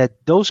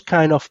that those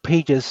kind of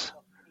pages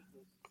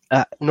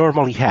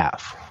normally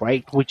have,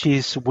 right? Which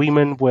is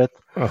women with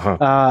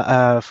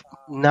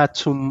not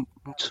too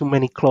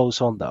many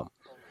clothes on them.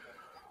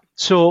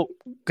 So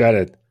got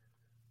it.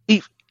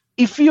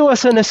 If you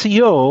as an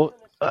SEO,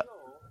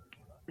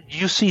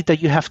 you see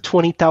that you have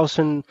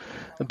 20,000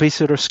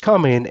 visitors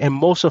coming, and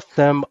most of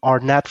them are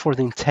not for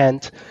the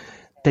intent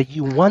that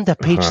you want the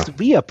page to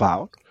be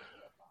about,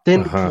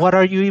 then what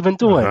are you even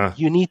doing?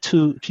 You need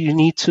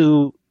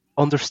to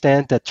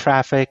understand that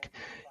traffic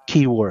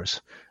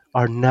keywords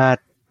are not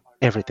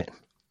everything.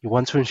 You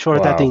want to ensure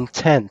that the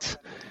intent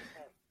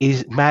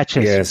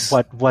matches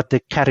what the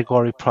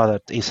category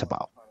product is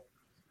about.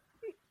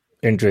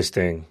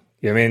 Interesting.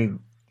 I mean,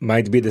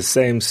 might be the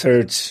same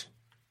search,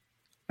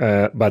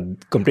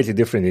 but completely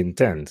different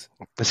intent.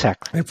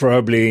 Exactly. And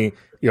probably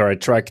you're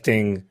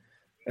attracting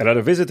a lot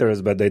of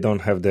visitors, but they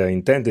don't have the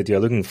intent that you're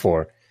looking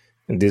for.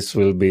 And this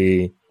will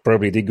be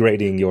probably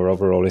degrading your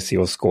overall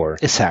SEO score.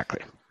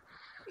 Exactly.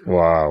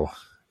 Wow.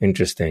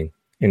 Interesting.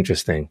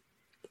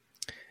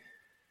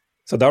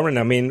 So Darwin,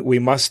 I mean, we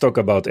must talk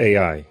about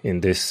AI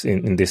in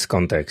this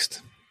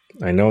context.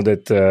 I know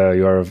that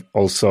you are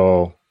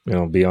also,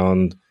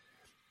 beyond,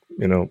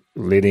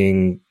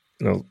 leading,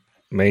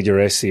 major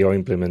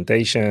SEO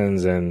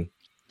implementations and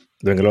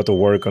doing a lot of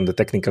work on the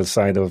technical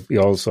side of.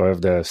 You also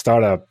have the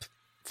startup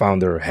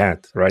founder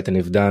hat, right? And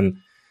you've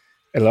done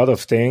a lot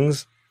of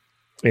things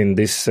in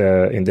this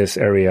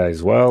area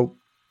as well.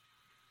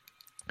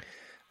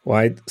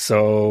 Right.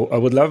 So I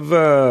would love,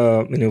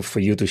 for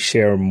you to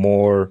share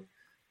more.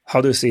 How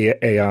do you see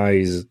AI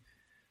is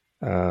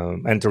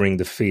entering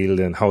the field,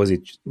 and how is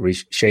it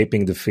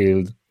reshaping the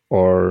field,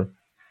 or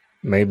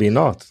maybe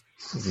not?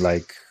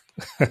 Like,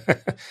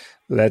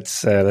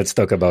 let's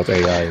talk about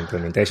AI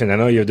implementation. I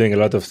know you're doing a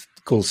lot of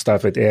cool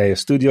stuff at AI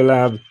Studio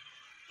Lab,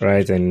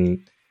 right?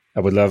 And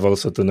I would love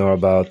also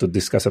to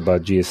discuss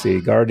about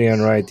GSE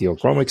Guardian, right? Your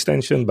Chrome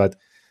extension. But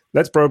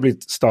let's probably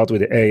start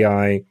with the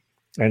AI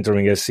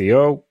entering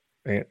SEO,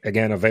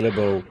 again,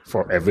 available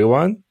for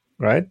everyone,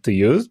 right, to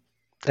use.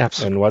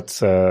 Absolutely.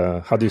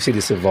 And how do you see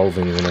this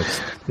evolving in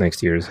the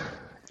next years?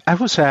 I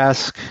was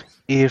asked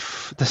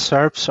if the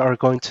SERPs are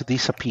going to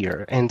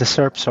disappear, and the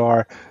SERPs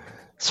are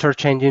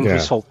search engine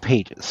result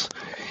pages.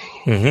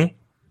 Mm-hmm.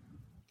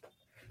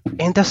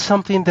 And that's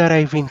something that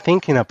I've been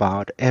thinking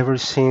about ever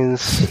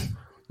since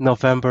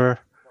November.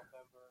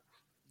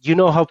 You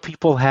know how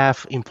people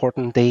have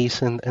important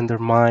days in their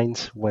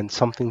minds when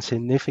something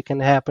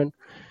significant happened?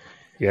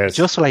 Yes.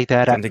 Just like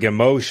that. Something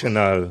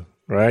emotional,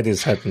 right,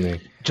 is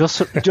happening.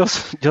 Just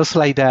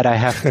like that, I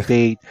have the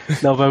date,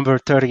 November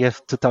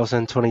 30th,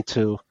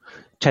 2022,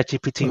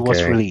 ChatGPT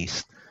was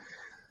released.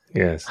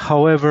 Yes.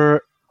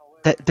 However,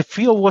 the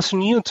field was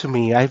new to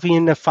me. I've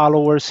been a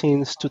follower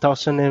since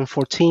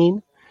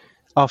 2014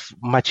 of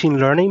machine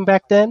learning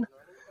back then,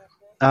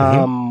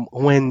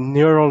 when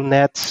neural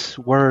nets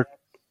were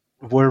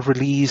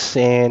released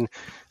and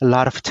a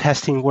lot of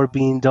testing were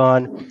being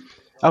done.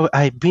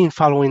 I've been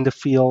following the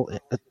field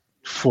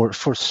for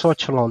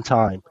such a long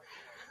time.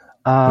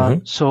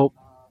 So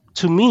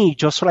to me,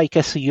 just like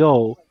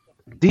SEO,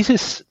 this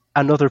is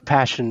another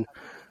passion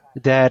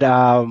that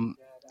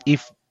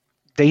if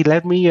they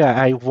let me,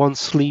 I won't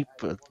sleep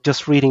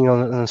just reading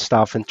on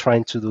stuff and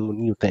trying to do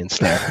new things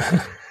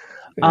there.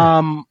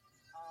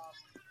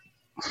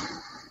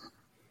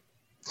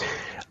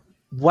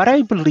 What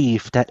I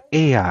believe that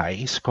AI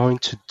is going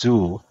to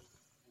do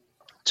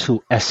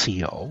to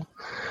SEO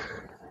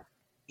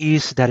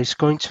is that it's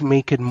going to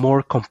make it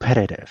more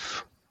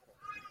competitive.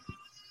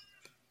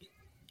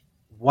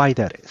 Why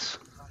that is?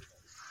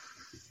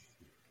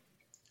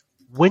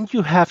 When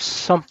you have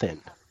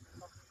something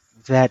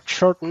that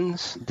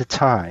shortens the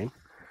time,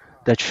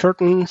 that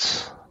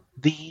shortens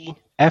the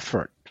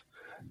effort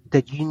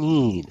that you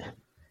need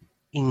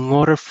in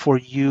order for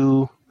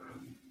you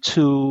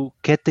to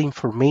get the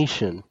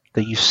information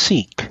that you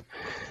seek,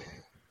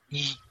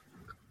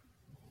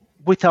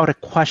 without a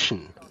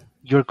question,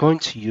 you're going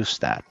to use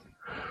that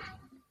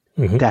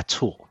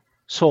tool.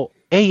 So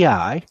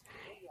AI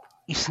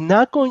is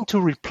not going to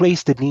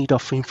replace the need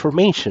of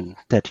information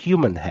that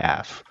humans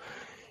have.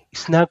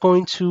 It's not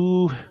going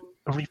to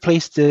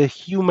replace the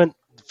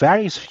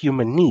various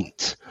human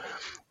needs.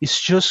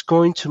 It's just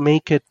going to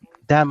make it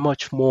that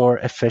much more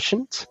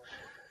efficient.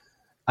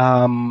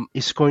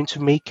 It's going to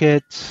make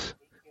it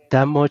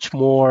that much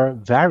more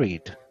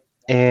varied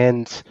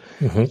and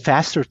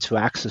faster to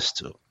access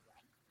to.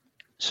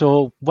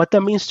 So what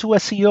that means to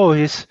SEO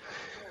is,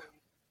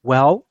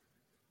 well,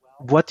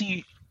 what do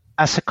you,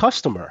 as a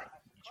customer,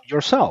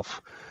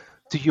 yourself,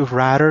 do you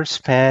rather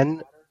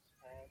spend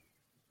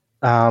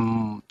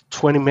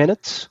 20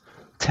 minutes,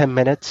 10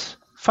 minutes,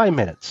 5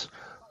 minutes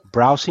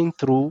browsing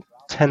through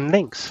 10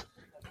 links,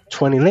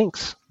 20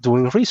 links,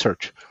 doing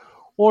research?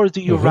 Or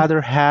do you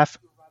rather have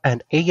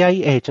an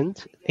AI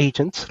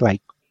agent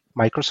like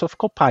Microsoft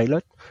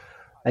Copilot,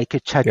 like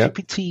a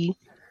ChatGPT,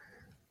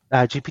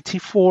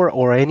 GPT-4,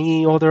 or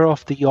any other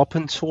of the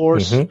open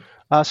source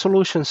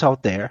solutions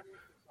out there?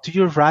 Do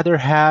you rather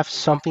have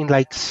something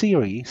like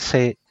Siri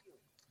say,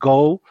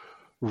 go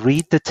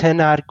read the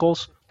 10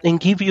 articles and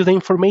give you the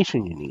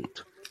information you need?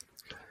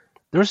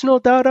 There's no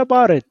doubt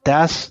about it.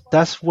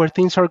 That's where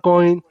things are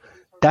going.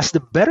 That's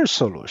the better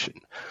solution.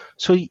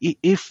 So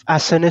if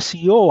as an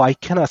SEO, I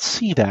cannot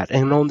see that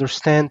and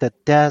understand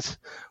that that's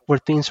where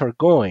things are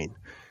going,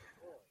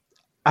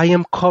 I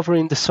am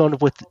covering the sun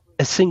with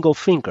a single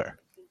finger.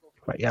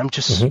 Right? I'm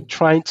just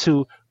trying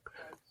to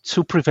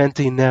prevent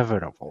the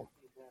inevitable.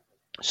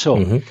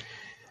 So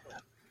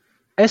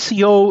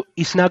SEO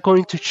is not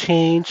going to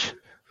change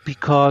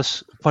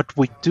because what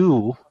we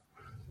do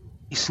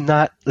It's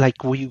not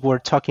like we were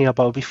talking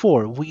about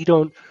before. We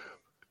don't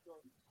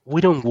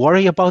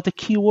worry about the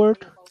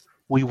keyword.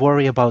 We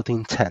worry about the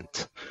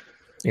intent.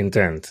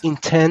 Intent.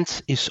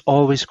 Intent is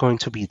always going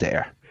to be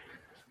there.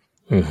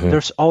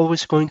 There's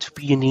always going to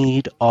be a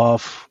need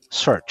of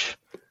search.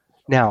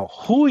 Now,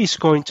 who is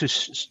going to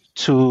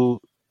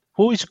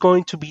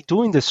be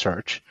doing the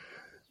search?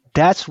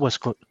 That's what's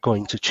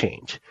going to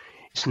change.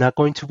 It's not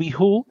going to be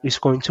who, it's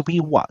going to be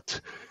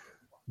what.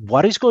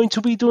 What is going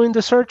to be doing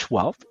the search?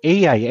 Well,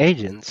 AI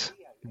agents,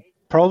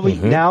 probably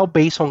now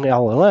based on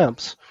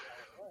LLMs,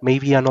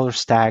 maybe another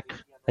stack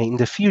in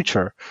the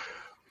future.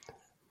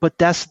 But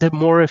that's the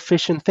more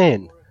efficient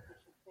thing.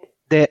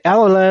 The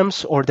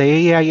LLMs or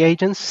the AI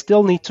agents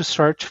still need to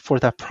search for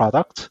that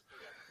product.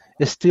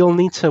 It still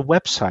needs a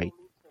website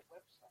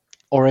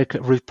or a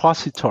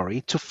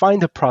repository to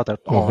find the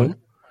product on.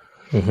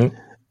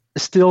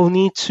 Still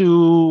need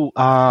to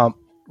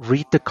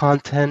read the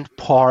content,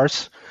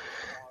 parse,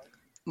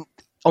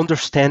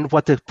 understand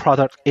what the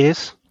product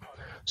is.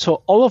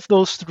 So all of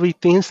those three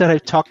things that I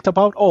talked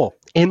about,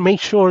 and make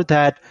sure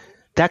that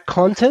that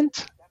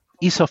content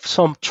is of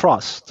some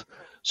trust.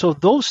 So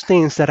those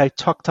things that I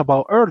talked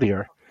about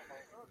earlier,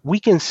 we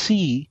can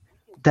see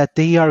that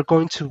they are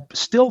going to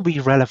still be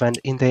relevant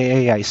in the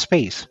AI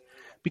space.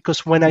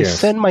 Because when I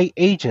send my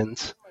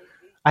agent,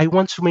 I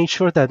want to make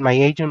sure that my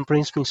agent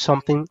brings me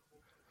something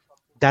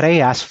that I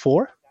asked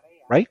for,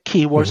 right?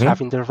 Keywords,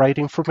 having the right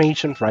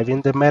information,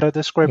 writing the meta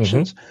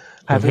descriptions,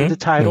 having the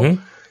title,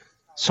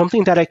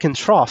 something that I can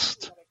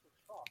trust,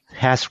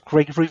 has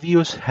great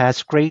reviews,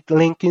 has great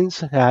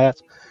linkings,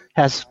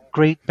 has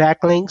great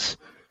backlinks,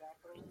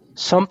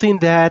 something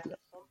that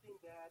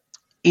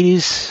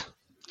is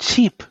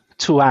cheap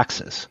to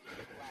access.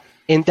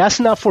 And that's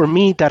not for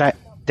me the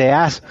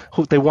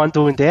one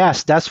doing the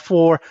ask. That's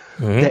for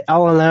the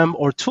LLM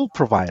or tool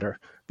provider,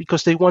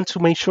 because they want to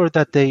make sure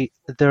that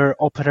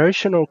their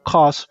operational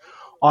costs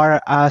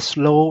are as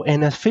low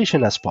and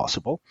efficient as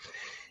possible.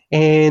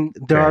 And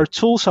there are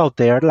tools out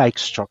there like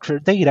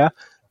structured data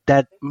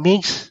that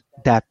makes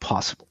that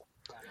possible.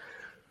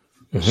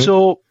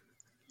 So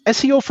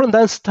SEO from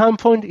that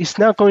standpoint is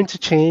not going to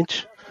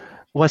change.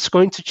 What's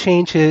going to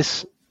change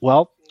is,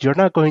 you're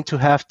not going to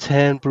have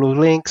 10 blue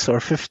links or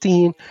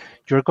 15.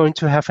 You're going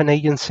to have an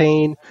agent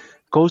saying,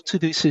 go to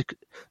this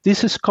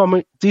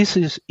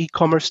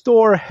e-commerce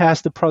store,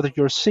 has the product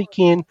you're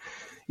seeking.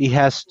 It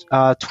has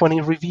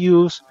 20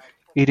 reviews.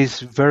 It is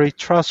very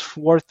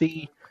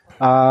trustworthy.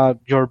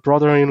 Your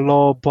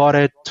brother-in-law bought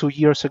it 2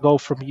 years ago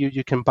from you.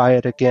 You can buy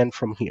it again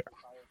from here.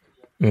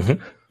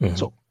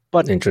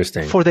 But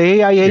interesting. For the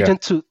AI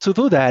agent to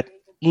do that,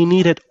 he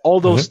needed all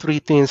those three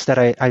things that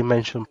I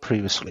mentioned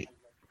previously.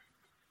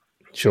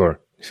 Sure.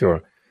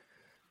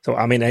 So,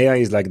 I mean, AI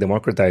is like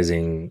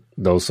democratizing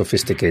those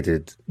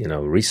sophisticated,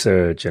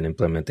 research and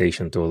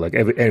implementation tool. Like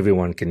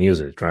everyone can use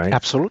it, right?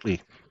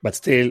 Absolutely. But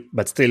still,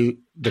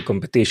 the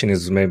competition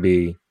is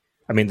maybe,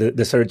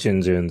 the search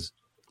engines.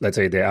 Let's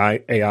say the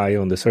AI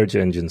on the search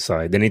engine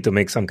side, they need to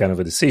make some kind of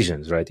a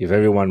decisions, right? If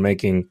everyone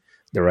making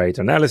the right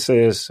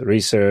analysis,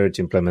 research,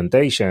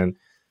 implementation,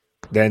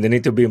 then there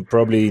need to be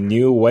probably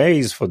new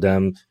ways for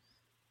them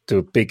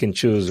to pick and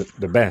choose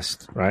the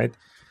best, right?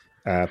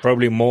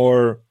 Probably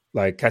more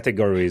like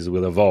categories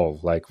will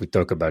evolve. Like we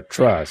talk about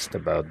trust,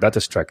 about data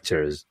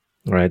structures,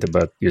 right?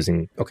 About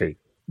using,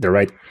 the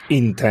right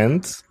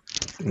intent,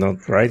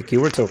 not right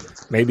keywords. So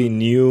maybe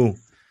new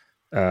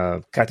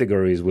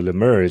categories will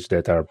emerge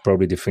that are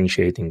probably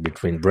differentiating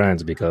between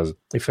brands, because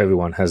if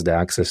everyone has the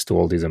access to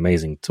all these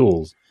amazing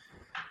tools,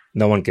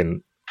 no one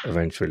can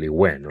eventually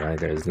win, right?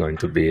 There's going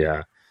to be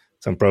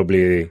some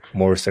probably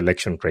more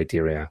selection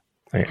criteria,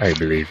 I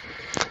believe.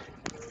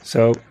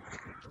 So,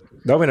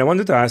 Darwin, I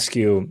wanted to ask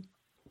you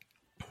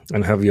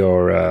and have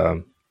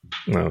your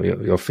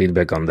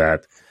feedback on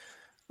that.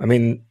 I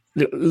mean,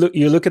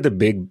 you look at the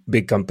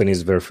big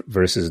companies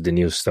versus the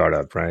new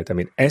startup, right? I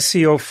mean,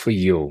 SEO for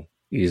you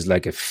is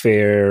like a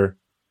fair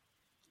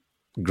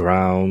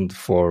ground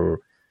for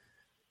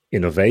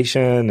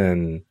innovation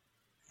and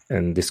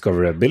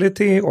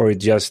discoverability, or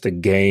it's just a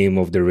game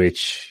of the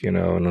rich,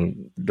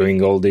 and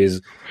doing all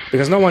these,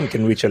 because no one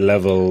can reach a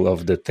level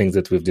of the things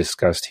that we've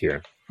discussed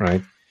here,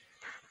 right?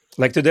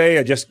 Like today,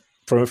 I just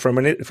from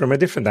a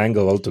different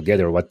angle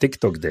altogether, what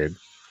TikTok did.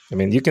 I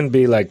mean, you can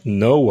be like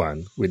no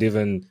one with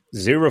even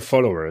 0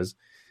 followers,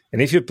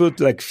 and if you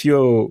put like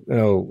few,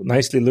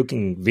 nicely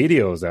looking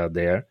videos out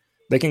there,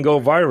 they can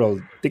go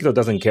viral. TikTok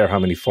doesn't care how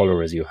many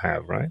followers you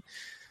have, right?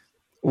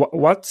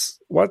 What's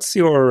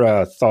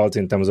your thought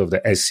in terms of the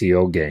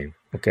SEO game?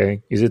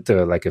 Okay, is it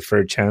like a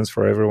fair chance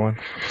for everyone?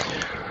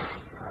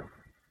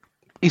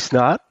 It's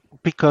not,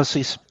 because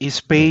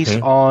it's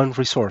based on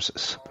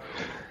resources.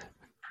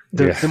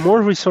 The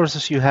more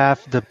resources you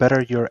have, the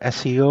better your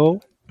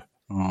SEO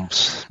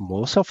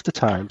most of the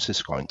times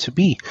is going to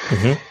be.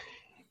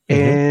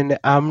 And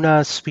I'm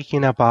not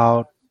speaking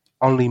about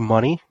only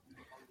money.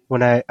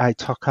 When I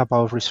talk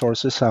about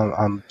resources,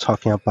 I'm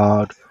talking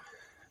about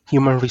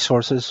human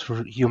resources,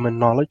 human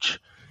knowledge.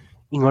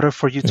 In order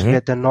for you to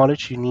get the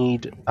knowledge, you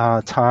need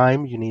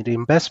time, you need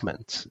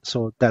investment.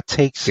 So that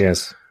takes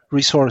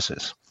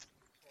resources.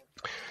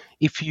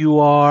 If you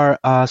are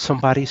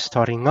somebody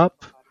starting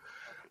up,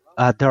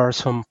 there are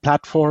some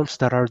platforms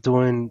that are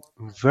doing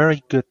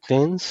very good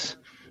things.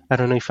 I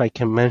don't know if I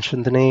can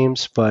mention the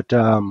names, but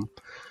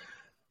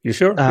you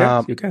sure?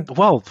 Yeah, you can.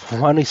 Well,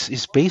 one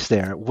is based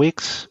there.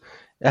 Wix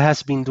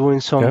has been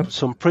doing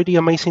some pretty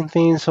amazing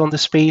things on the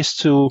space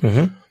to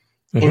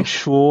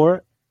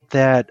ensure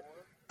that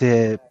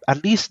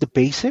at least the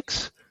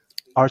basics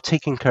are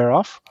taken care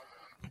of.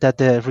 That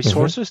the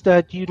resources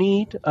that you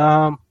need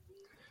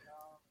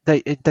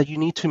that you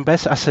need to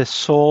invest as a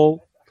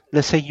sole,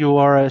 let's say you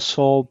are a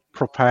sole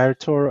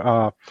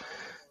proprietor,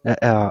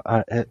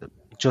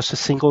 just a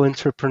single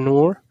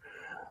entrepreneur.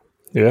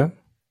 Yeah.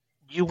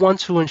 You want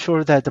to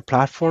ensure that the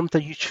platform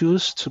that you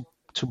choose to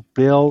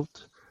build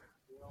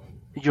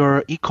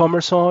your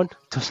e-commerce on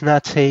does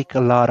not take a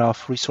lot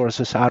of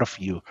resources out of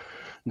you.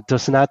 It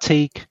does not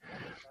take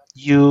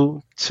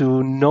you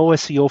to know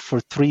SEO for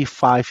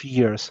 3-5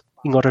 years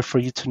in order for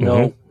you to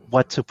know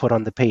what to put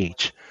on the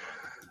page.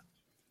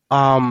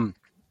 So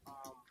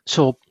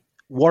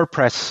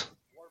WordPress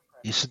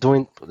is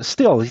doing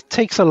still. It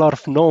takes a lot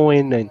of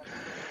knowing, and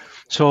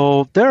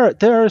so there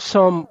are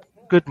some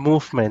good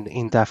movement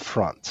in that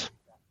front.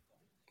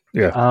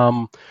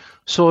 Yeah.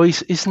 So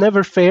it's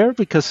never fair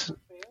because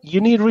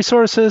you need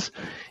resources,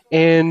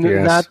 and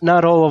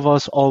not all of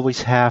us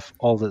always have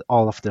all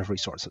of the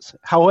resources.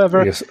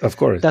 However, yes, of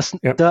course,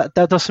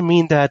 that doesn't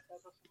mean that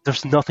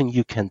there's nothing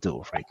you can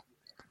do, right?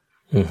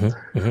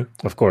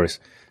 Of course,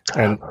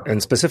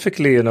 and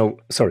specifically,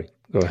 sorry,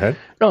 go ahead.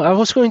 No, I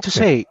was going to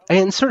say,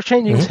 and search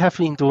engines have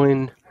been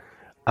doing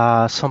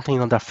something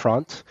on that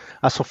front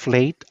as of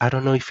late. I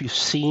don't know if you've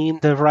seen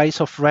the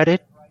rise of Reddit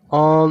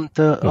on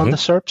the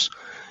SERPs.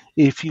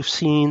 If you've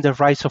seen the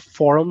rise of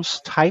forums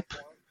type,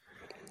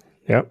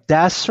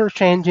 that's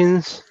search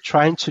engines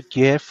trying to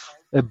give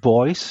a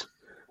voice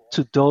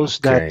to those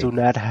that do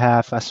not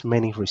have as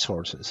many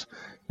resources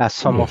as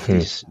some of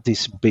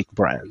these big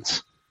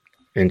brands.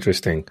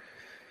 Interesting.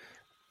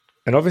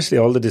 And obviously,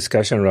 all the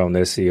discussion around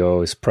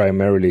SEO is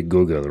primarily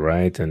Google,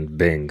 right, and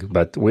Bing.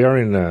 But we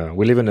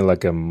live in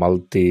like a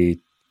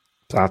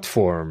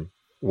multi-platform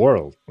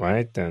world,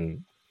 right,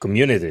 and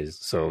communities.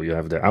 So you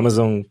have the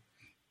Amazon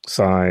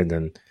side,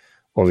 and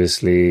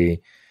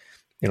obviously,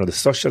 the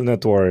social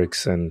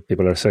networks, and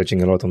people are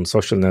searching a lot on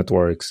social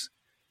networks.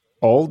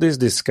 All this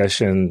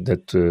discussion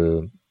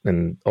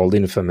and all the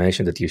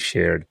information that you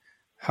shared,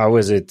 how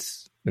is it,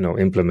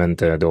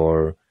 implemented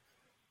or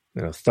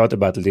thought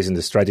about this in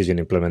the strategy and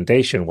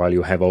implementation while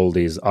you have all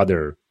these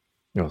other,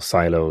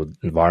 siloed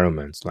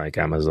environments like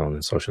Amazon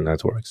and social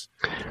networks?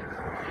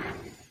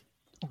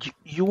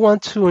 You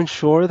want to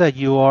ensure that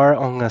you are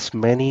on as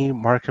many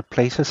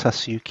marketplaces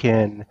as you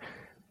can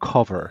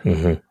cover,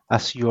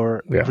 as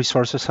your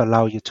resources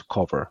allow you to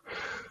cover.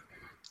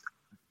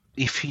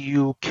 If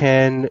you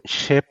can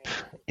ship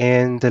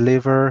and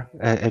deliver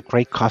a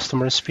great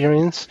customer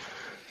experience,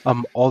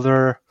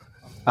 other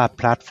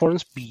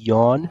platforms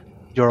beyond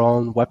your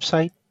own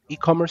website,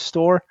 e-commerce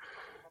store,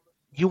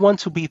 you want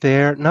to be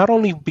there not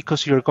only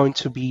because you're going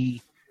to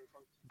be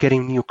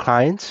getting new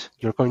clients,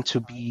 you're going to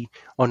be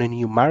on a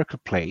new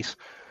marketplace,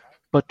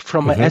 but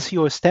from an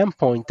SEO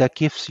standpoint, that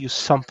gives you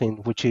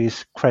something which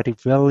is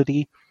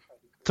credibility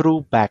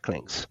through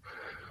backlinks.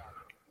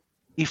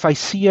 If I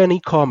see an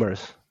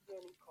e-commerce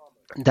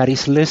that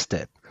is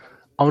listed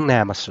on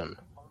Amazon,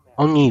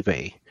 on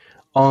eBay,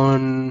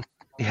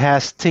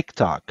 has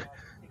TikTok,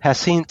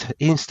 has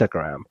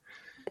Instagram,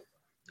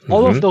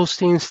 all of those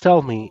things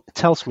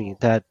tells me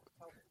that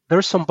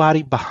there's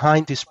somebody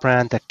behind this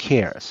brand that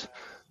cares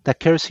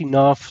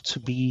enough to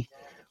be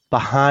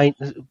behind,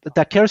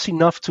 that cares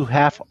enough to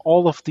have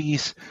all of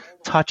these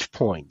touch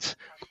points.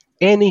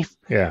 And if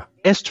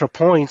extra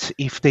points,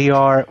 if they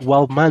are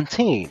well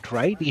maintained,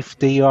 right? If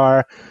they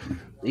are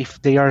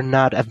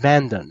not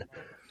abandoned.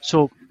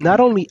 So not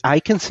only I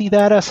can see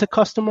that as a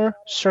customer,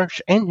 search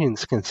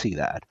engines can see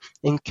that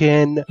and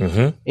can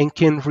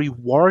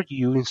reward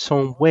you in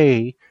some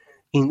way,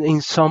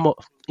 in some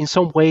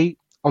way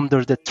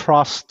under the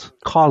trust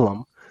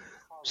column,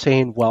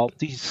 saying, well,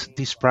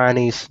 this brand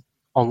is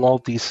on all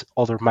these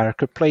other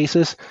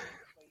marketplaces.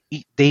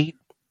 They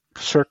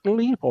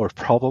certainly or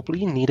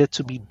probably needed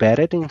to be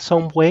vetted in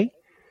some way.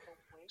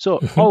 So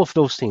all of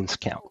those things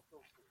count.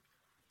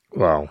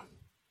 Wow.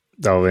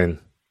 Darwin,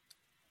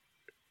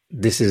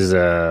 this is,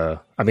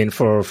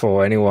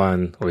 for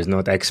anyone who is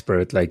not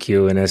expert like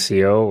you in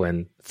SEO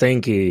and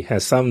think he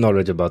has some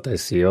knowledge about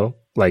SEO,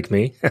 like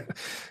me,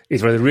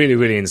 it was really,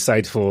 really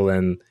insightful.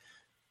 And,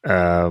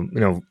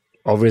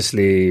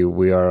 obviously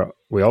we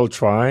all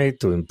try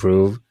to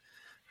improve,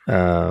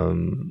 our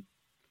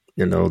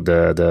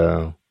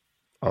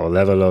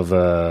level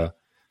of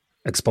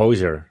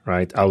exposure,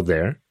 right, out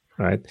there,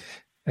 right?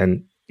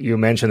 And you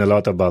mentioned a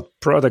lot about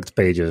product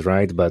pages,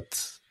 right?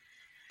 But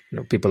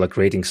people are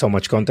creating so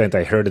much content.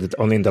 I heard that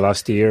only in the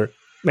last year,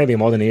 maybe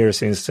more than a year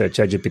since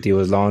ChatGPT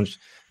was launched,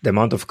 the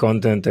amount of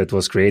content that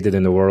was created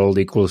in the world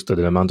equals to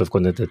the amount of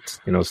content that,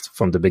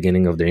 from the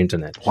beginning of the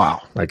internet.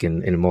 Wow. Like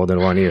in more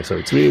than 1 year. So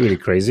it's really, really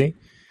crazy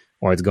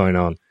what's going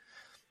on.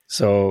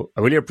 So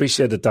I really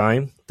appreciate the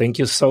time. Thank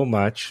you so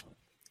much.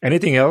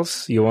 Anything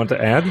else you want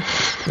to add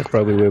that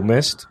probably we've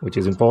missed, which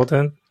is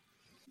important?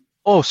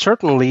 Oh,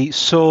 certainly.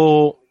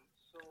 So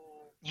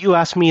you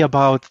asked me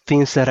about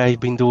things that I've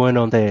been doing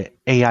on the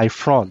AI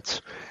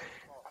front.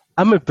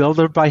 I'm a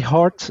builder by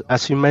heart.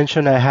 As you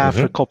mentioned, I have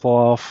a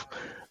couple of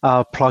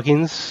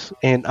plugins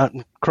and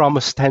Chrome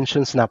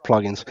extensions, not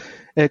plugins,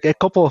 a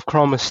couple of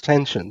Chrome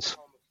extensions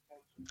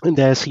in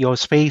the SEO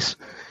space,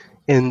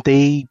 and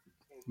they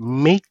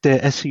make the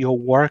SEO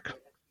work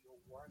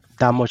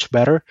that much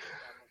better.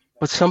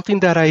 But something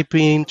that I've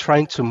been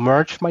trying to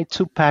merge my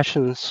two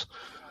passions,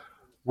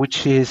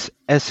 which is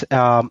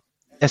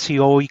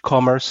SEO,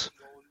 e-commerce,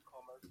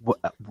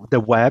 the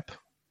web,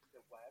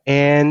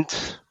 and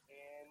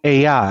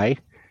AI,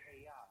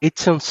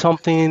 it's on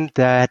something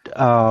that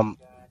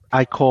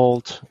I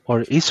called,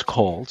 or is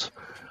called,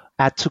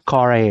 Add to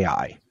Car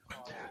AI.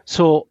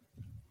 So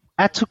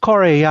Add to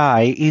Car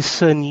AI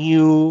is a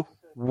new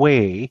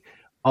way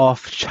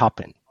of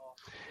shopping.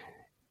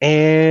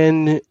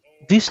 And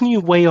this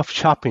new way of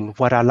shopping,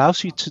 what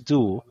allows you to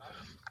do,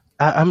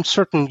 I'm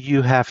certain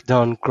you have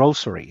done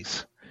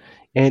groceries.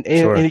 And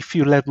if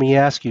you let me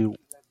ask you,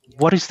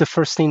 what is the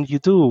first thing you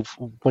do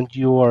when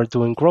you are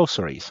doing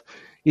groceries?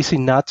 Is it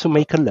not to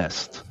make a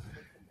list?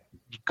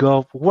 You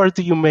go, where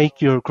do you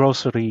make your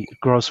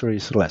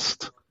groceries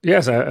list?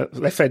 Yes,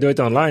 if I do it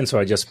online, so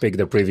I just pick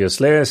the previous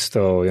list,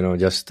 or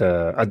just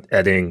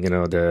adding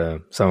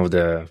some of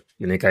the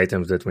unique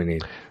items that we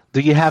need.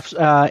 Do you have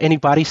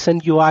anybody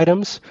send you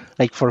items?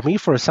 Like for me,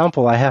 for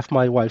example, I have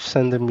my wife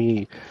sending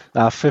me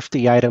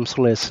 50 items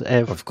list.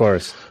 Of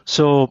course.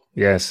 So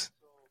yes.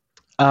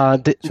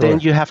 Then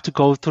you have to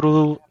go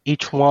through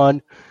each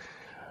one.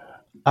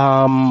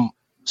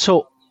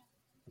 So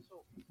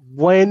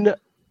when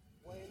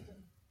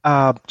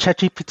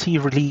OpenAI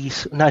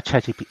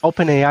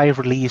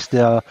released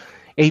the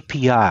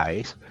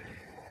APIs,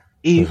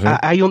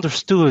 I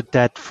understood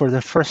that for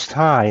the first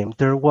time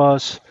there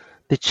was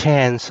the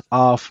chance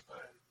of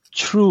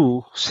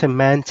true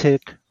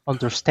semantic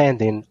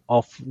understanding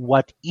of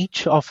what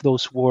each of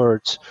those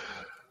words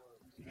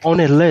on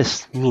a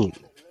list mean.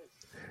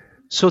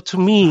 So to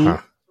me,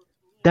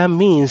 that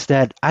means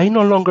that I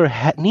no longer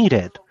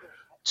needed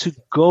to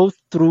go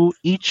through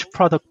each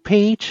product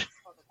page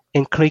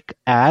and click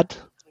add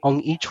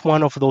on each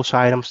one of those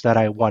items that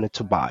I wanted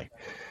to buy.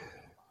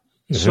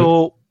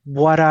 So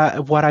what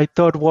I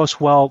thought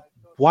was, well,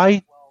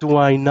 why do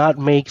I not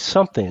make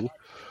something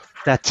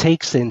that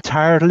takes the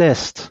entire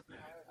list,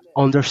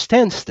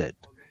 understands it,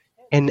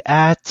 and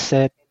adds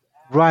it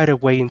right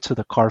away into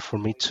the cart for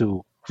me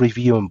to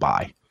review and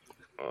buy?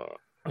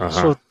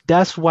 So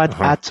that's what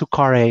Add to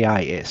Car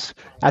AI is.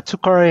 Add to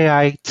Car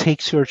AI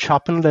takes your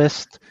shopping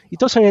list. It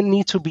doesn't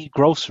need to be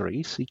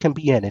groceries. It can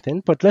be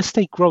anything, but let's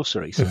take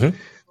groceries.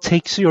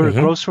 Takes your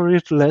grocery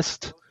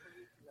list,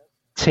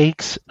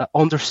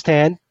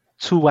 understand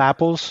 2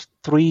 apples,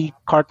 3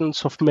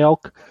 cartons of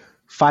milk,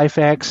 5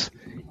 eggs,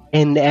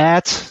 and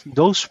adds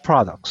those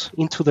products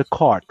into the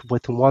cart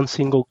with one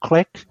single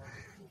click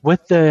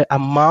with the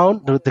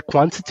amount, the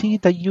quantity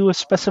that you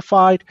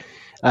specified.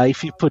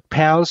 If you put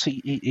pounds,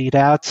 it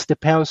adds the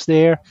pounds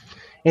there.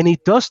 And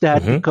it does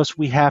that because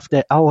we have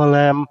the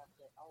LLM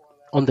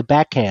on the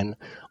back end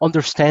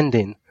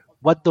understanding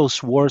what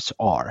those words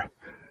are.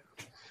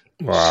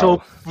 Wow.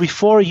 So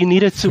before you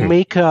needed to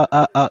make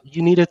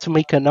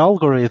an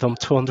algorithm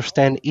to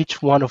understand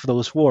each one of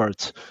those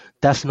words.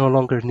 That's no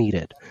longer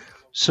needed.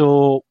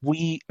 So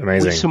we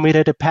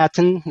submitted a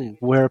patent.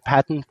 We're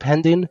patent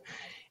pending,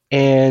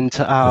 and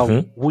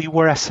we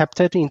were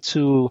accepted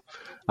into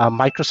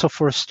Microsoft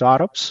for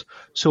Startups.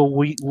 So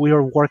we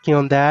are working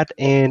on that,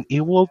 and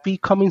it will be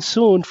coming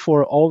soon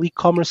for all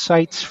e-commerce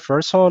sites.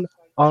 First on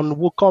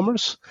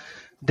WooCommerce,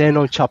 then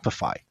on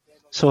Shopify.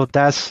 So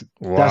that's a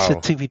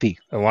TBD.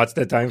 And what's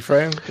the time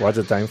frame?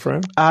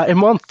 A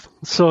month.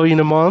 So in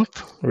a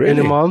month, really?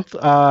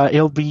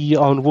 It'll be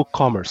on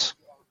WooCommerce.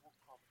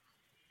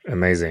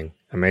 Amazing.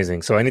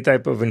 So any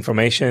type of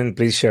information,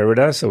 please share with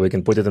us so we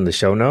can put it in the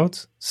show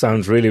notes.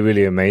 Sounds really,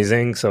 really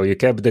amazing. So you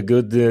kept the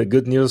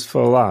good news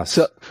for last,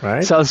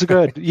 right? Sounds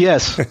good.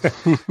 Yes.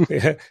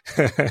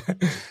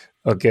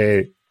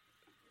 Okay.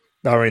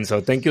 Darwin, so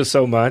thank you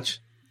so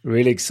much.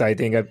 Really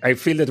exciting. I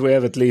feel that we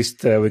have at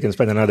least, we can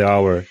spend another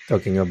hour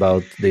talking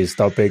about these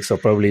topics. So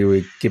probably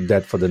we keep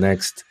that for the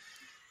next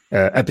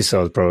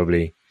episode,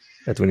 probably,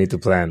 that we need to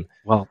plan.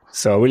 Well,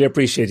 so I really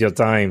appreciate your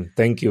time.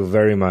 Thank you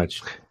very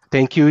much.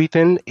 Thank you,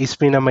 Ethan. It's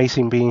been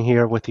amazing being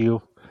here with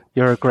you.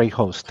 You're a great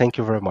host. Thank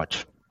you very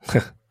much.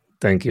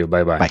 Thank you.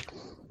 Bye-bye. Bye.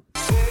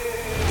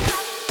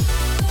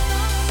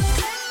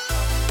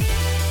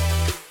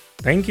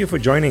 Thank you for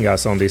joining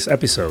us on this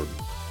episode.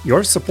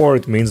 Your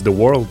support means the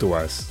world to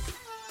us.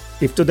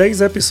 If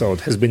today's episode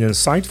has been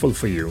insightful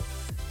for you,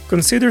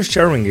 consider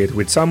sharing it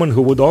with someone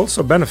who would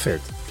also benefit.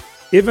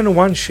 Even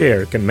one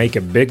share can make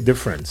a big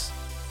difference.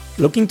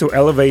 Looking to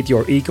elevate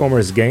your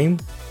e-commerce game?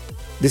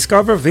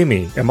 Discover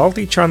Vimy, a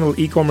multi-channel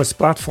e-commerce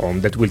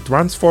platform that will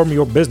transform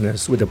your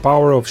business with the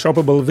power of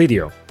shoppable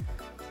video.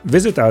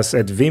 Visit us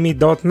at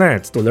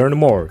vimy.net to learn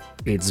more.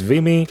 It's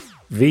Vimy,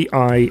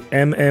 VIMMI.net.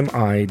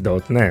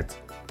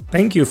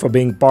 Thank you for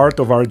being part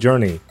of our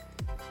journey.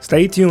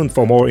 Stay tuned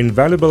for more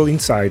invaluable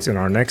insights in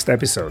our next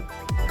episode.